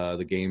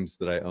the games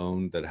that I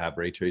own that have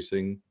ray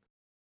tracing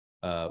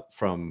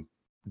from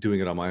doing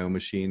it on my own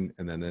machine,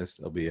 and then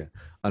it'll be an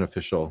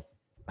unofficial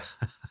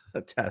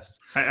test.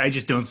 I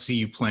just don't see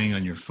you playing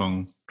on your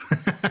phone.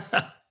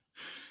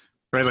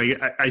 Right?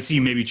 Like I see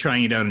you maybe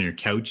trying it out on your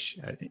couch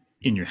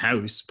in your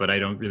house, but I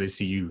don't really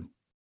see you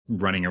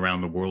running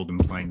around the world and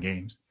playing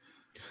games.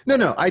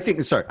 No. I think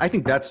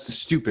that's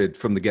stupid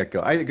from the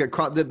get-go. I think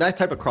that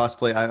type of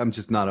crossplay, I'm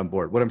just not on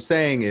board. What I'm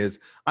saying is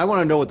I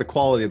want to know what the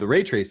quality of the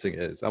ray tracing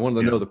is. I want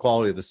to know the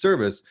quality of the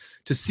service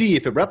to see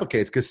if it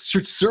replicates, because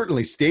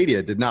certainly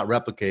Stadia did not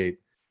replicate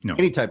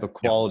any type of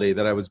quality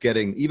that I was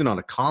getting even on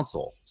a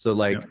console.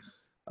 So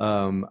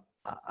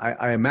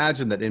I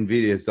imagine that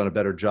NVIDIA has done a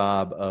better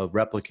job of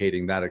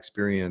replicating that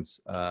experience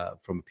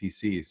from a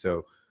PC.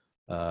 So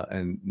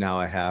and now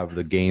I have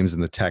the games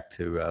and the tech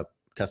to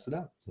test it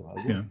out. So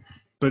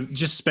But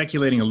just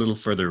speculating a little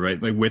further, right?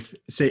 Like with,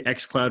 say,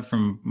 xCloud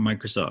from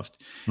Microsoft,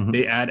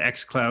 they add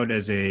xCloud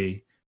as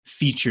a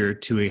feature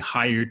to a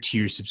higher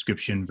tier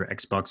subscription for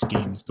Xbox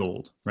Games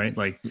Gold, right?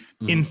 Like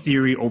in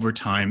theory, over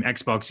time,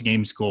 Xbox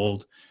Games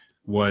Gold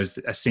was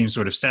a same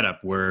sort of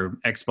setup where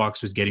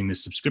Xbox was getting the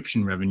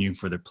subscription revenue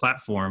for their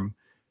platform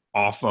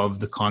off of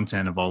the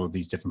content of all of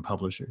these different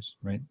publishers,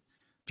 right?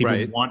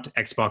 People want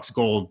Xbox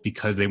Gold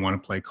because they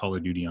want to play Call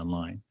of Duty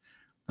online.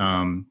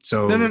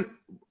 So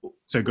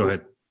go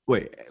ahead.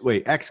 Wait,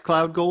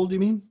 xCloud Gold, you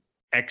mean?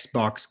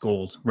 Xbox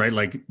Gold, right?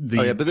 Like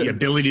the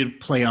ability to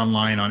play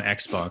online on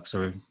Xbox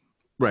or...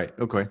 Right,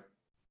 okay.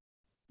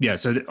 Yeah,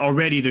 so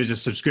already there's a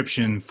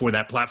subscription for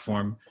that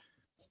platform,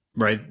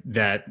 right,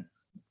 that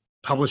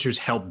publishers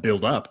help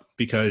build up,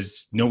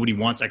 because nobody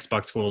wants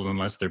Xbox Gold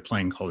unless they're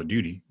playing Call of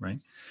Duty, right?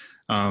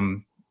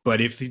 But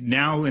if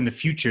now in the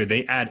future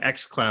they add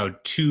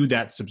xCloud to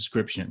that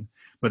subscription,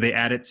 but they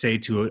add it, say,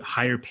 to a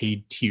higher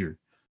paid tier.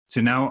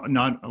 So now,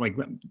 not like,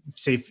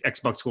 say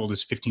Xbox Gold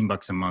is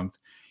 $15 a month.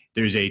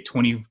 There's a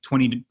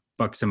 $20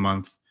 a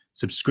month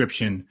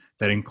subscription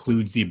that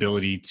includes the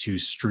ability to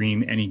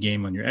stream any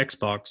game on your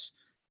Xbox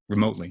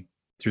remotely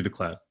through the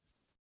cloud.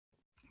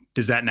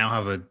 Does that now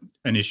have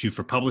an issue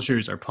for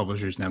publishers? Are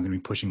publishers now going to be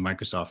pushing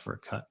Microsoft for a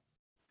cut?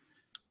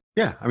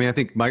 Yeah, I mean, I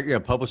think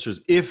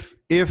publishers, if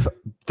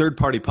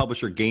third-party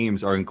publisher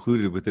games are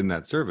included within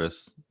that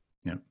service,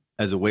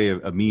 as a way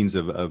of a means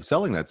of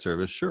selling that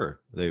service, sure,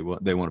 they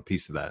want a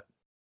piece of that.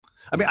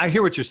 I mean, I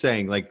hear what you're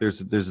saying. Like, you're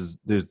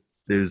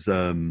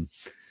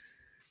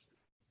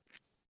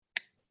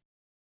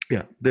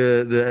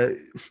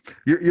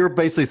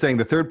basically saying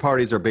the third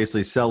parties are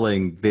basically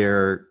selling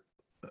their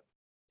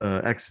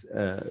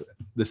the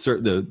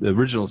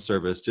original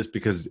service just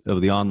because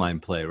of the online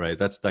play, right?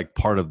 That's like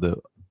part of the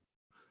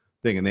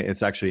thing, and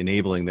it's actually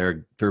enabling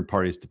their third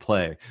parties to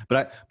play.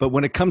 But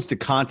when it comes to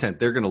content,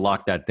 they're going to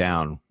lock that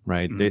down,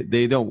 right?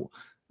 Mm-hmm.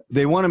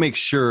 They want to make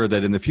sure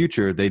that in the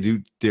future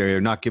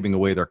they're not giving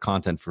away their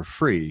content for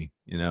free,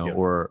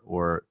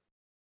 or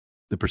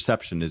the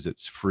perception is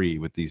it's free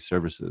with these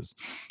services,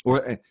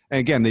 and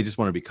again, they just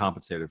want to be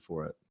compensated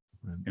for it.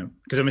 Yeah,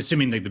 because I'm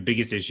assuming like the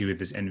biggest issue with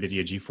this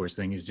NVIDIA GeForce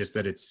thing is just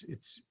that it's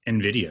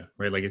NVIDIA,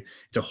 right? Like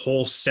it's a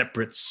whole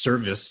separate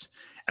service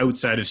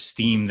outside of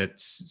Steam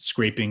that's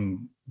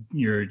scraping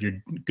your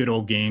good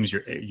old games,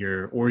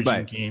 your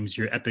Origin games,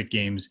 your Epic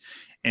games,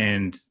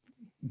 and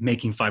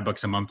making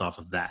 $5 a month off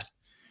of that,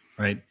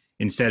 right?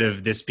 Instead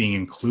of this being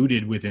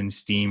included within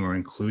Steam or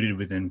included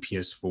within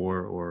PS4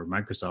 or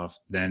Microsoft,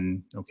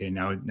 then okay,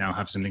 now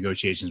have some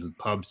negotiations with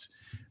pubs.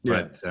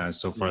 But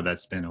so far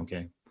that's been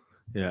okay.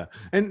 Yeah,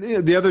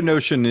 and the other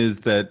notion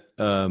is that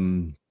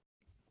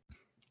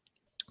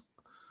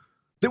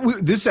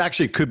this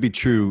actually could be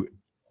true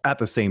at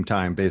the same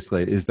time,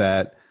 basically, is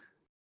that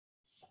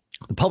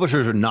the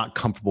publishers are not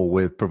comfortable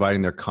with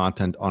providing their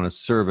content on a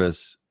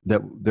service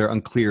that they're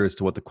unclear as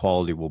to what the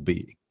quality will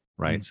be,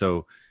 right? Mm-hmm.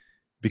 So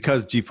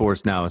because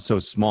GeForce now is so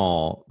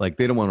small, like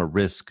they don't want to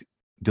risk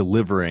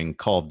delivering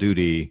Call of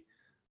Duty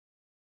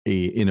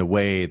in a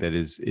way that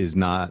is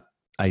not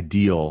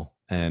ideal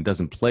and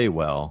doesn't play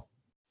well,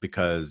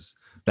 because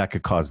that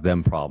could cause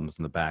them problems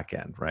in the back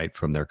end, right?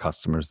 From their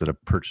customers that have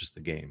purchased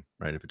the game,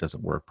 right? If it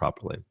doesn't work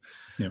properly.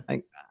 Yeah.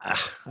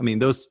 I mean,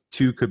 those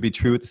two could be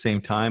true at the same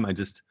time. I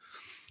just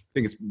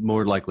think it's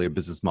more likely a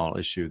business model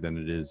issue than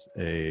it is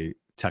a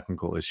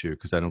technical issue,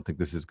 because I don't think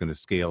this is going to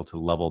scale to the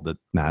level that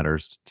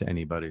matters to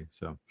anybody.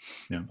 So,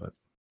 but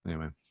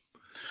anyway,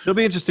 it'll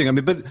be interesting. I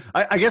mean, but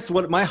I guess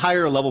what my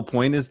higher level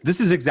point is,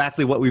 this is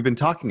exactly what we've been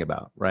talking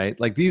about, right?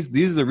 Like these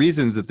are the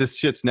reasons that this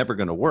shit's never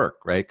going to work,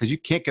 right? Because you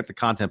can't get the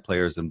content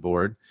players on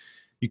board.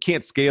 You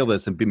can't scale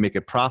this and make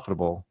it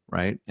profitable,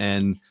 right?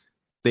 And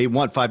they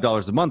want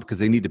 $5 a month because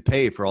they need to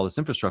pay for all this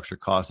infrastructure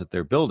costs that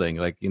they're building.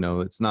 Like,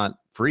 it's not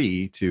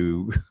free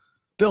to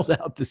build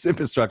out this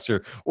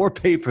infrastructure or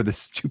pay for this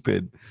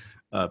stupid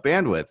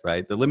bandwidth,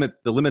 right? The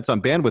limits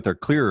on bandwidth are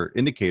clear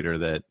indicator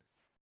that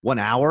 1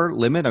 hour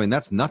limit, I mean,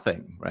 that's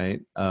nothing,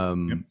 right?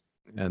 And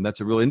that's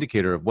a real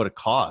indicator of what it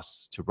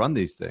costs to run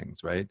these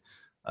things, right?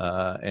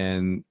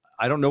 And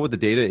I don't know what the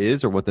data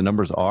is or what the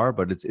numbers are,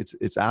 but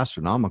it's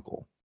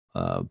astronomical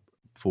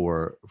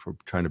for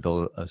trying to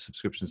build a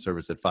subscription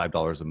service at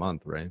 $5 a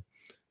month, right?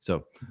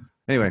 So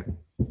anyway,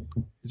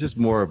 it's just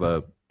more of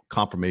a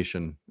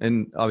confirmation,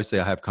 and obviously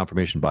I have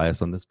confirmation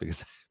bias on this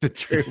because I've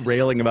been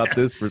railing about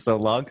this for so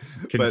long.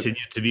 Continue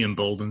to be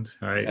emboldened.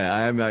 All right.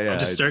 Yeah, I'll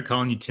just start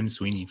calling you Tim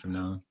Sweeney from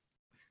now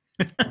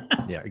on.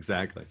 Yeah,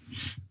 exactly.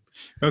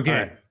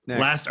 Okay. Right,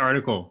 last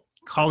article: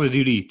 Call of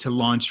Duty to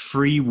launch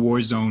free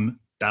Warzone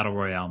Battle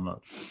Royale mode.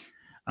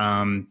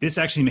 This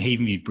actually may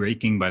even be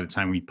breaking by the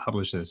time we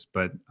publish this,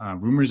 but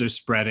rumors are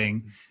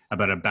spreading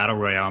about a Battle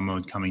Royale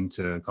mode coming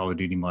to Call of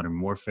Duty Modern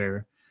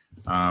Warfare.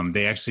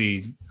 They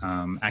actually,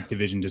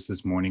 Activision just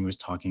this morning was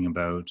talking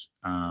about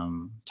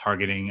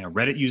targeting a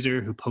Reddit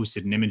user who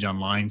posted an image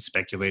online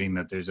speculating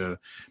that there's a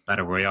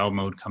Battle Royale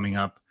mode coming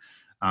up.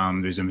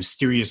 There's a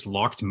mysterious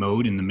locked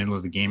mode in the middle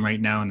of the game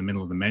right now, in the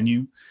middle of the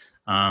menu.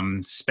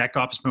 Spec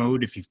Ops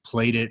mode, if you've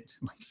played it,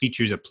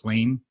 features a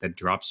plane that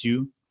drops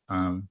you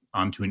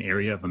onto an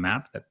area of a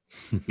map that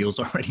feels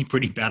already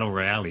pretty Battle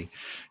Royale-y.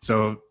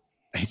 So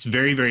it's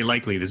very, very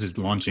likely this is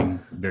launching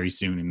very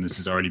soon, and this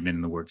has already been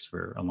in the works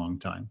for a long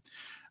time.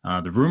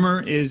 The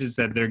rumor is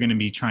that they're going to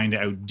be trying to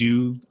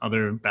outdo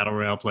other Battle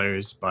Royale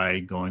players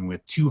by going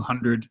with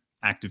 200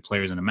 active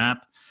players on a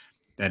map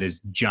that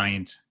is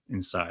giant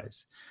in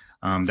size.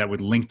 That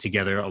would link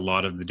together a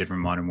lot of the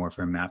different Modern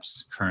Warfare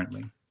maps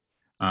currently.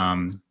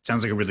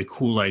 Sounds like a really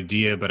cool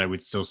idea, but I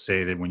would still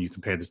say that when you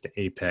compare this to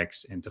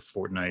Apex and to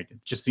Fortnite,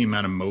 just the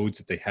amount of modes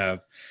that they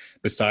have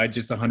besides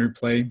just the 100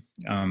 play,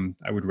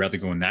 I would rather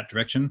go in that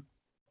direction.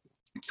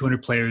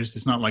 200 players.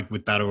 It's not like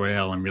with Battle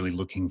Royale, I'm really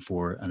looking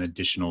for an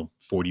additional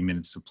 40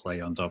 minutes of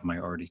play on top of my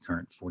already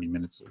current 40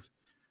 minutes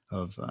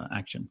of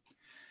action.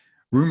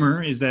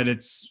 Rumor is that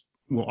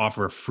will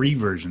offer a free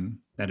version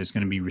that is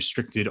going to be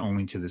restricted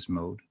only to this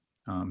mode.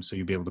 So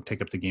you'll be able to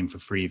pick up the game for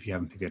free if you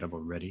haven't picked it up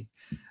already,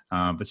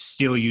 but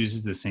still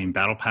uses the same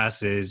battle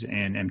passes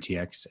and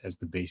MTX as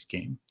the base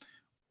game.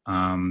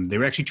 They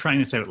were actually trying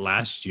this out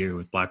last year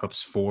with Black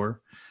Ops 4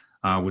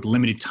 with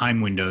limited time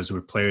windows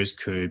where players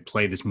could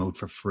play this mode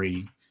for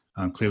free,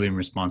 clearly in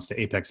response to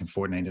Apex and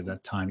Fortnite at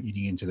that time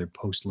eating into their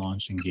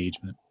post-launch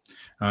engagement.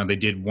 They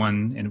did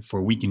one for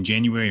a week in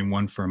January and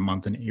one for a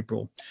month in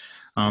April.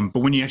 But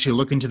when you actually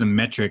look into the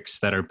metrics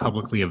that are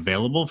publicly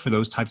available for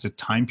those types of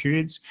time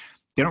periods,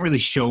 they don't really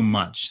show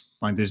much.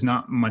 Like there's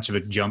not much of a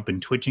jump in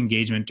Twitch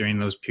engagement during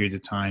those periods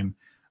of time.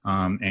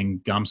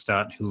 And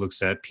Gamstat, who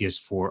looks at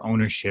PS4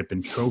 ownership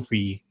and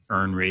trophy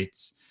earn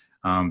rates,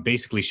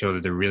 basically show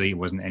that there really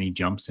wasn't any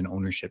jumps in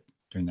ownership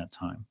during that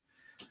time.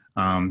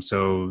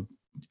 So,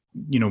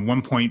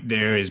 one point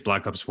there is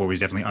Black Ops 4 was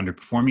definitely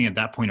underperforming at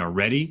that point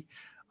already.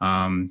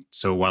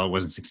 So while it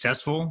wasn't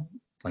successful,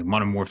 like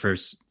Modern Warfare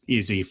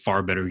is a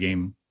far better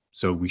game.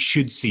 So we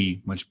should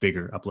see much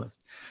bigger uplift.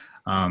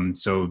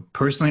 So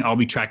personally, I'll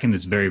be tracking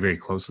this very, very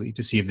closely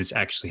to see if this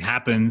actually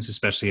happens,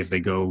 especially if they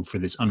go for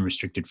this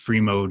unrestricted free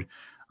mode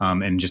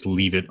and just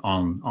leave it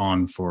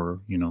on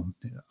for,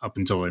 up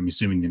until I'm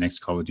assuming the next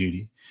Call of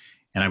Duty.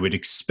 And I would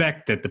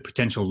expect that the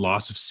potential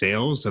loss of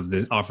sales of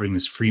offering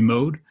this free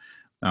mode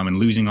and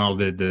losing all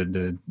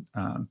the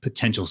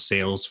potential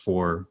sales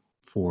for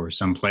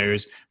some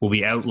players will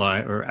be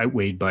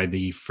outweighed by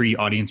the free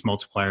audience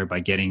multiplier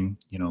by getting,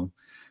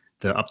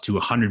 the up to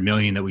 100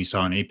 million that we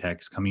saw in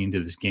Apex coming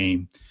into this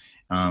game,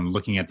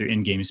 looking at their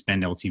in-game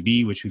spend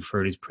LTV, which we've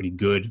heard is pretty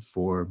good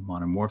for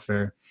Modern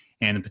Warfare,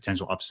 and the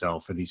potential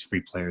upsell for these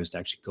free players to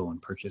actually go and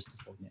purchase the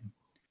full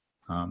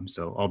game.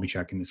 So I'll be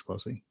tracking this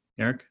closely.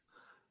 Eric?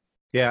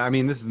 Yeah, I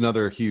mean, this is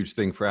another huge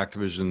thing for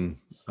Activision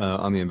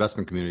on the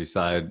investment community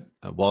side.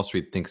 Wall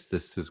Street thinks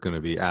this is going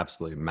to be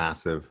absolutely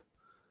massive.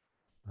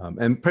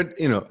 And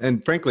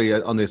frankly,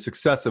 on the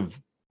success of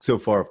so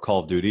far of Call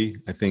of Duty,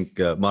 I think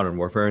Modern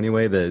Warfare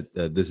anyway, that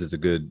this is a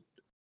good,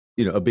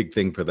 a big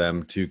thing for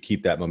them to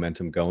keep that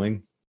momentum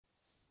going.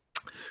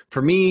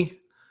 For me,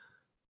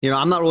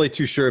 I'm not really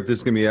too sure if this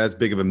is going to be as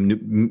big of a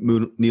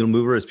needle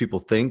mover as people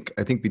think.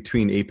 I think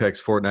between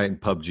Apex, Fortnite, and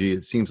PUBG,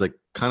 it seems like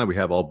kind of we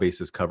have all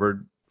bases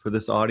covered for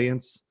this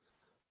audience.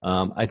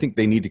 I think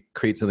they need to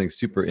create something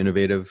super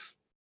innovative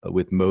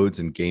with modes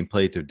and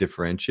gameplay to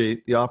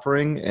differentiate the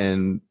offering.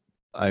 And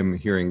I'm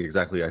hearing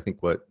exactly, I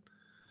think, what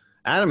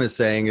Adam is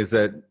saying is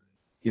that,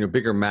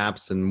 bigger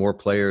maps and more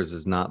players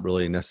is not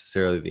really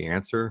necessarily the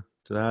answer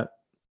to that.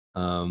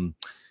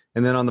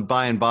 And then on the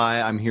buy and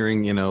buy, I'm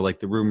hearing, like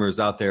the rumors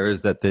out there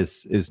is that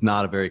this is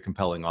not a very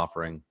compelling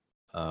offering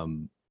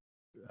on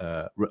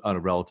a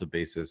relative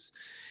basis.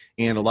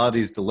 And a lot of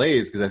these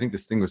delays, because I think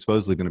this thing was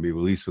supposedly going to be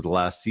released for the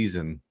last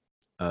season,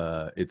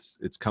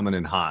 it's coming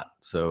in hot.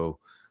 So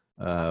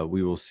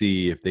we will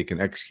see if they can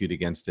execute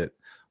against it.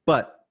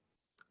 But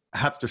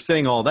after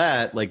saying all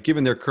that, like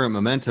given their current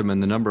momentum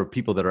and the number of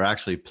people that are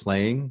actually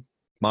playing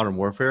Modern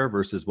Warfare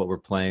versus what were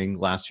playing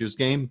last year's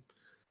game,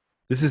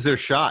 this is their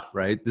shot,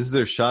 right? This is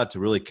their shot to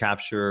really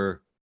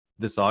capture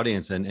this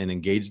audience and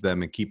engage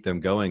them and keep them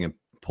going and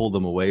pull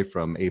them away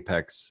from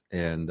Apex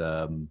and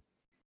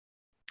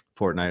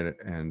Fortnite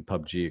and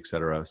PUBG, et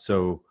cetera.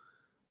 So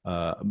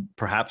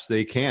perhaps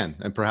they can,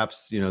 and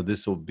perhaps,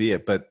 this will be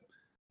it. But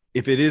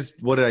if it is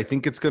what I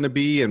think it's going to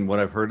be and what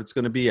I've heard it's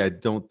going to be, I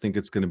don't think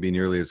it's going to be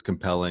nearly as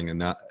compelling,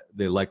 and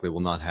they likely will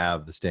not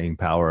have the staying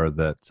power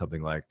that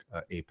something like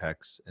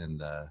Apex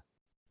and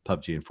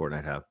PUBG and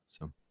Fortnite have.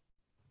 So,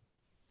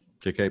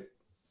 JK.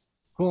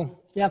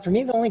 Cool. Yeah, for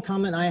me, the only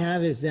comment I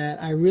have is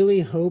that I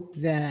really hope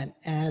that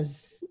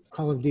as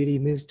Call of Duty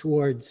moves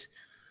towards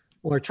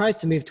or tries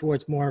to move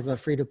towards more of a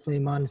free-to-play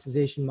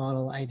monetization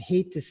model, I'd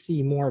hate to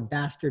see more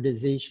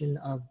bastardization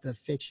of the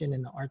fiction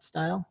and the art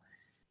style.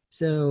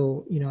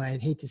 So,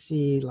 I'd hate to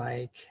see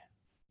like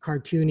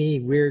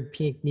cartoony, weird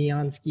pink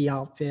neon ski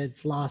outfit,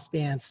 floss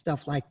dance,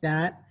 stuff like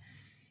that.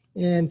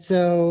 And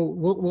so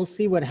we'll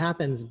see what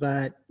happens.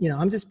 But,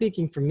 I'm just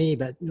speaking for me,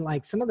 but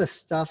like some of the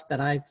stuff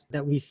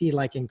that we see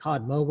like in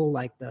COD Mobile,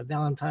 like the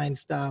Valentine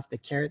stuff, the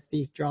Carrot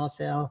Thief draw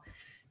sale,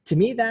 to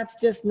me,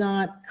 that's just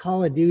not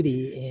Call of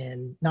Duty.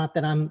 And not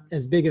that I'm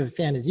as big of a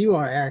fan as you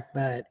are, Eric,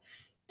 but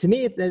to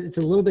me, it's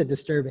a little bit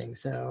disturbing.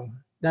 So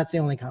that's the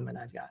only comment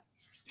I've got.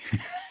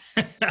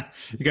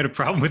 You got a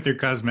problem with their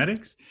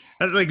cosmetics?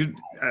 Like,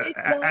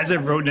 as I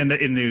wrote in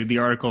the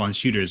article on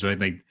shooters, right?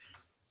 Like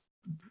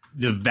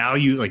the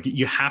value, like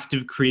you have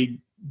to create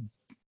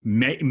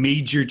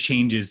major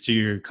changes to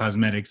your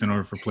cosmetics in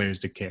order for players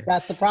to care.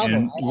 That's the problem.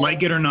 And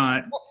like it or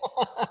not,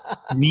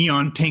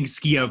 neon pink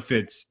ski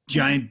outfits,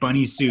 giant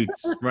bunny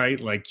suits, right?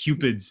 Like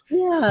Cupids.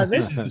 Yeah,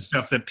 this is the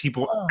stuff that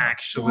people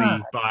actually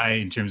buy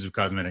in terms of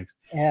cosmetics.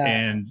 Yeah.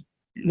 And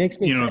makes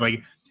me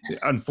like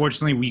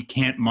unfortunately, we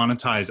can't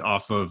monetize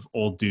off of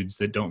old dudes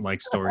that don't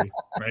like story,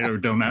 right? Or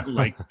don't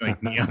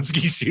like neon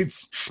ski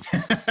suits.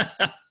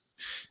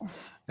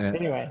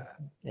 Anyway,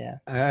 yeah.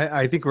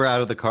 I think we're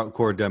out of the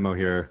core demo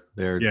here,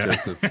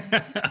 Joseph.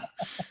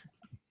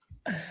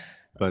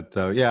 But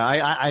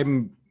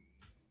I'm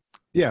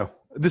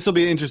this will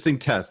be an interesting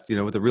test.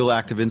 With a real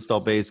active install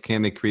base,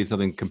 can they create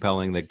something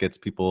compelling that gets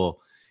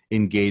people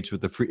engaged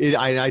with the free?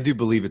 I do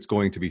believe it's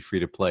going to be free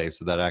to play,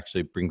 so that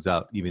actually brings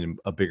out even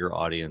a bigger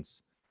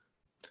audience.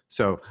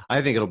 So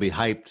I think it'll be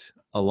hyped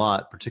a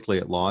lot,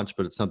 particularly at launch,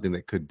 but it's something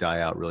that could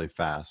die out really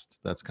fast.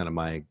 That's kind of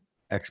my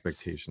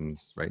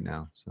expectations right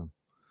now. So.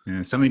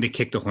 Yeah, something to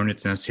kick the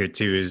hornet's nest here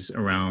too is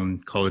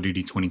around Call of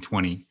Duty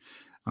 2020,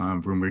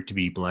 rumored to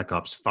be Black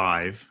Ops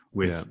 5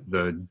 with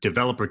the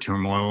developer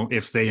turmoil.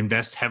 If they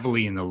invest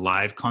heavily in the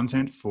live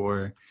content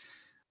for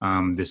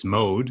this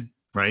mode,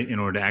 right, in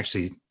order to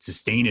actually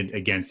sustain it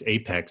against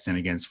Apex and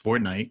against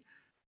Fortnite,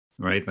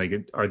 right?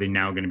 Like, are they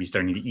now going to be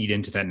starting to eat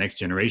into that next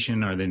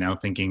generation? Are they now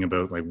thinking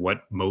about like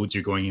what modes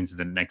are going into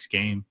the next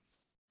game?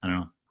 I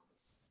don't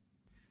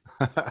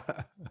know.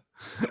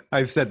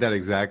 I've said that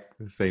exact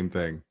same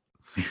thing.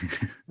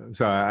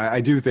 So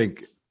I do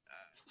think,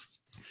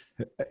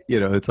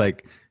 it's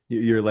like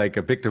you're like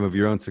a victim of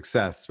your own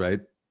success, right?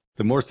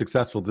 The more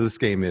successful this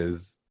game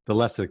is, the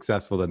less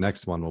successful the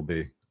next one will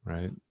be,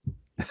 right?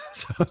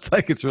 So it's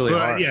like it's really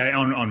hard. Yeah,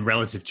 on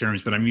relative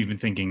terms, but I'm even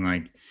thinking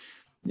like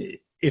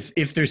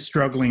if they're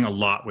struggling a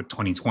lot with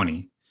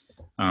 2020,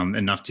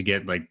 enough to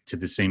get like to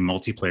the same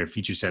multiplayer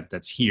feature set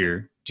that's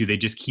here, do they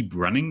just keep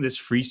running this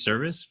free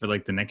service for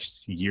like the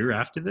next year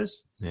after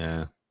this?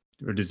 Yeah.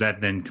 Or does that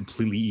then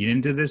completely eat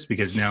into this?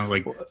 Because now,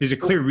 like, there's a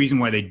clear reason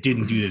why they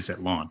didn't do this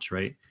at launch,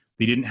 right?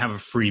 They didn't have a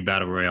free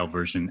Battle Royale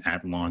version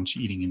at launch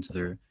eating into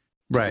their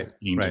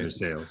their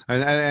sales.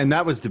 And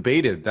that was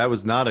debated. That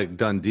was not a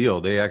done deal.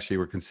 They actually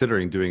were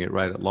considering doing it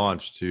right at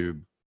launch to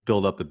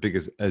build up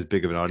as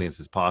big of an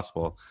audience as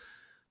possible.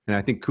 And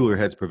I think cooler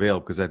heads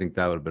prevailed because I think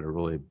that would have been a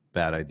really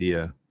bad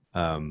idea.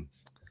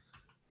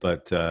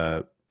 But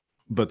the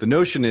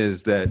notion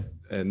is that,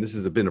 and this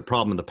has been a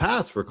problem in the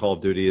past for Call of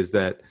Duty, is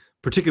that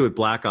particularly with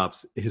Black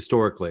Ops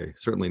historically,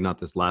 certainly not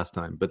this last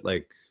time, but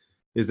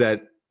is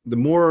that the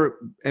more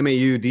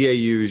MAU,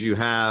 DAUs you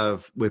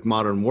have with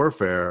Modern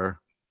Warfare,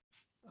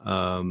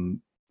 the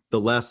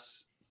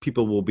less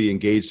people will be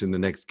engaged in the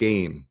next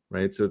game,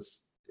 right? So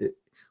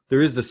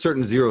there is a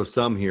certain zero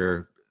sum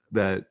here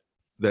that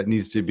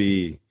needs to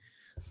be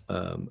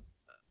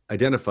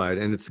identified,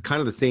 and it's kind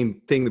of the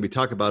same thing that we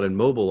talk about in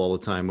mobile all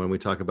the time when we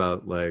talk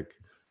about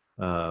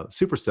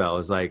Supercell.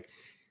 Is like,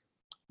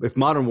 if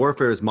Modern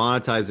Warfare is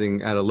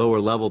monetizing at a lower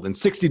level than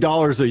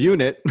 $60 a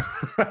unit,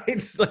 right?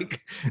 It's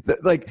like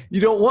you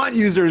don't want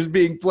users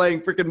playing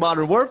freaking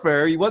Modern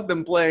Warfare. You want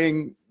them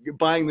buying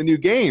the new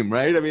game,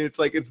 right? I mean, it's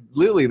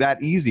literally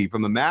that easy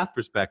from a math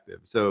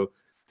perspective. So to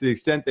the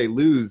extent they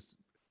lose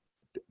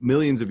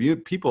millions of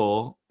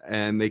people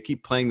and they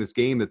keep playing this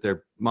game that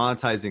they're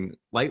monetizing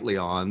lightly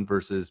on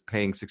versus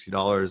paying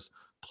 $60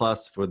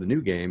 plus for the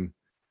new game,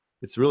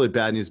 it's really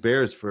bad news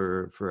bears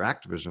for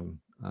Activision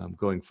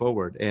going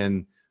forward.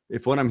 And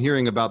if what I'm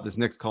hearing about this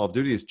next Call of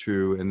Duty is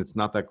true and it's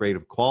not that great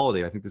of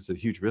quality, I think this is a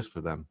huge risk for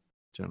them,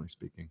 generally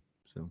speaking.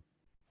 So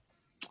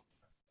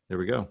there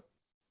we go.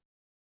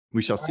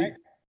 We shall see. Right.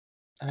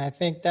 I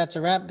think that's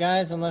a wrap,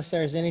 guys. Unless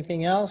there's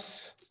anything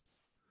else,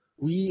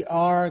 we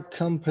are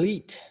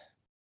complete.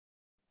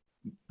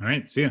 All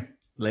right. See ya.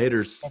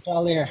 Laters. Catch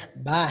y'all later.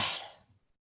 Bye.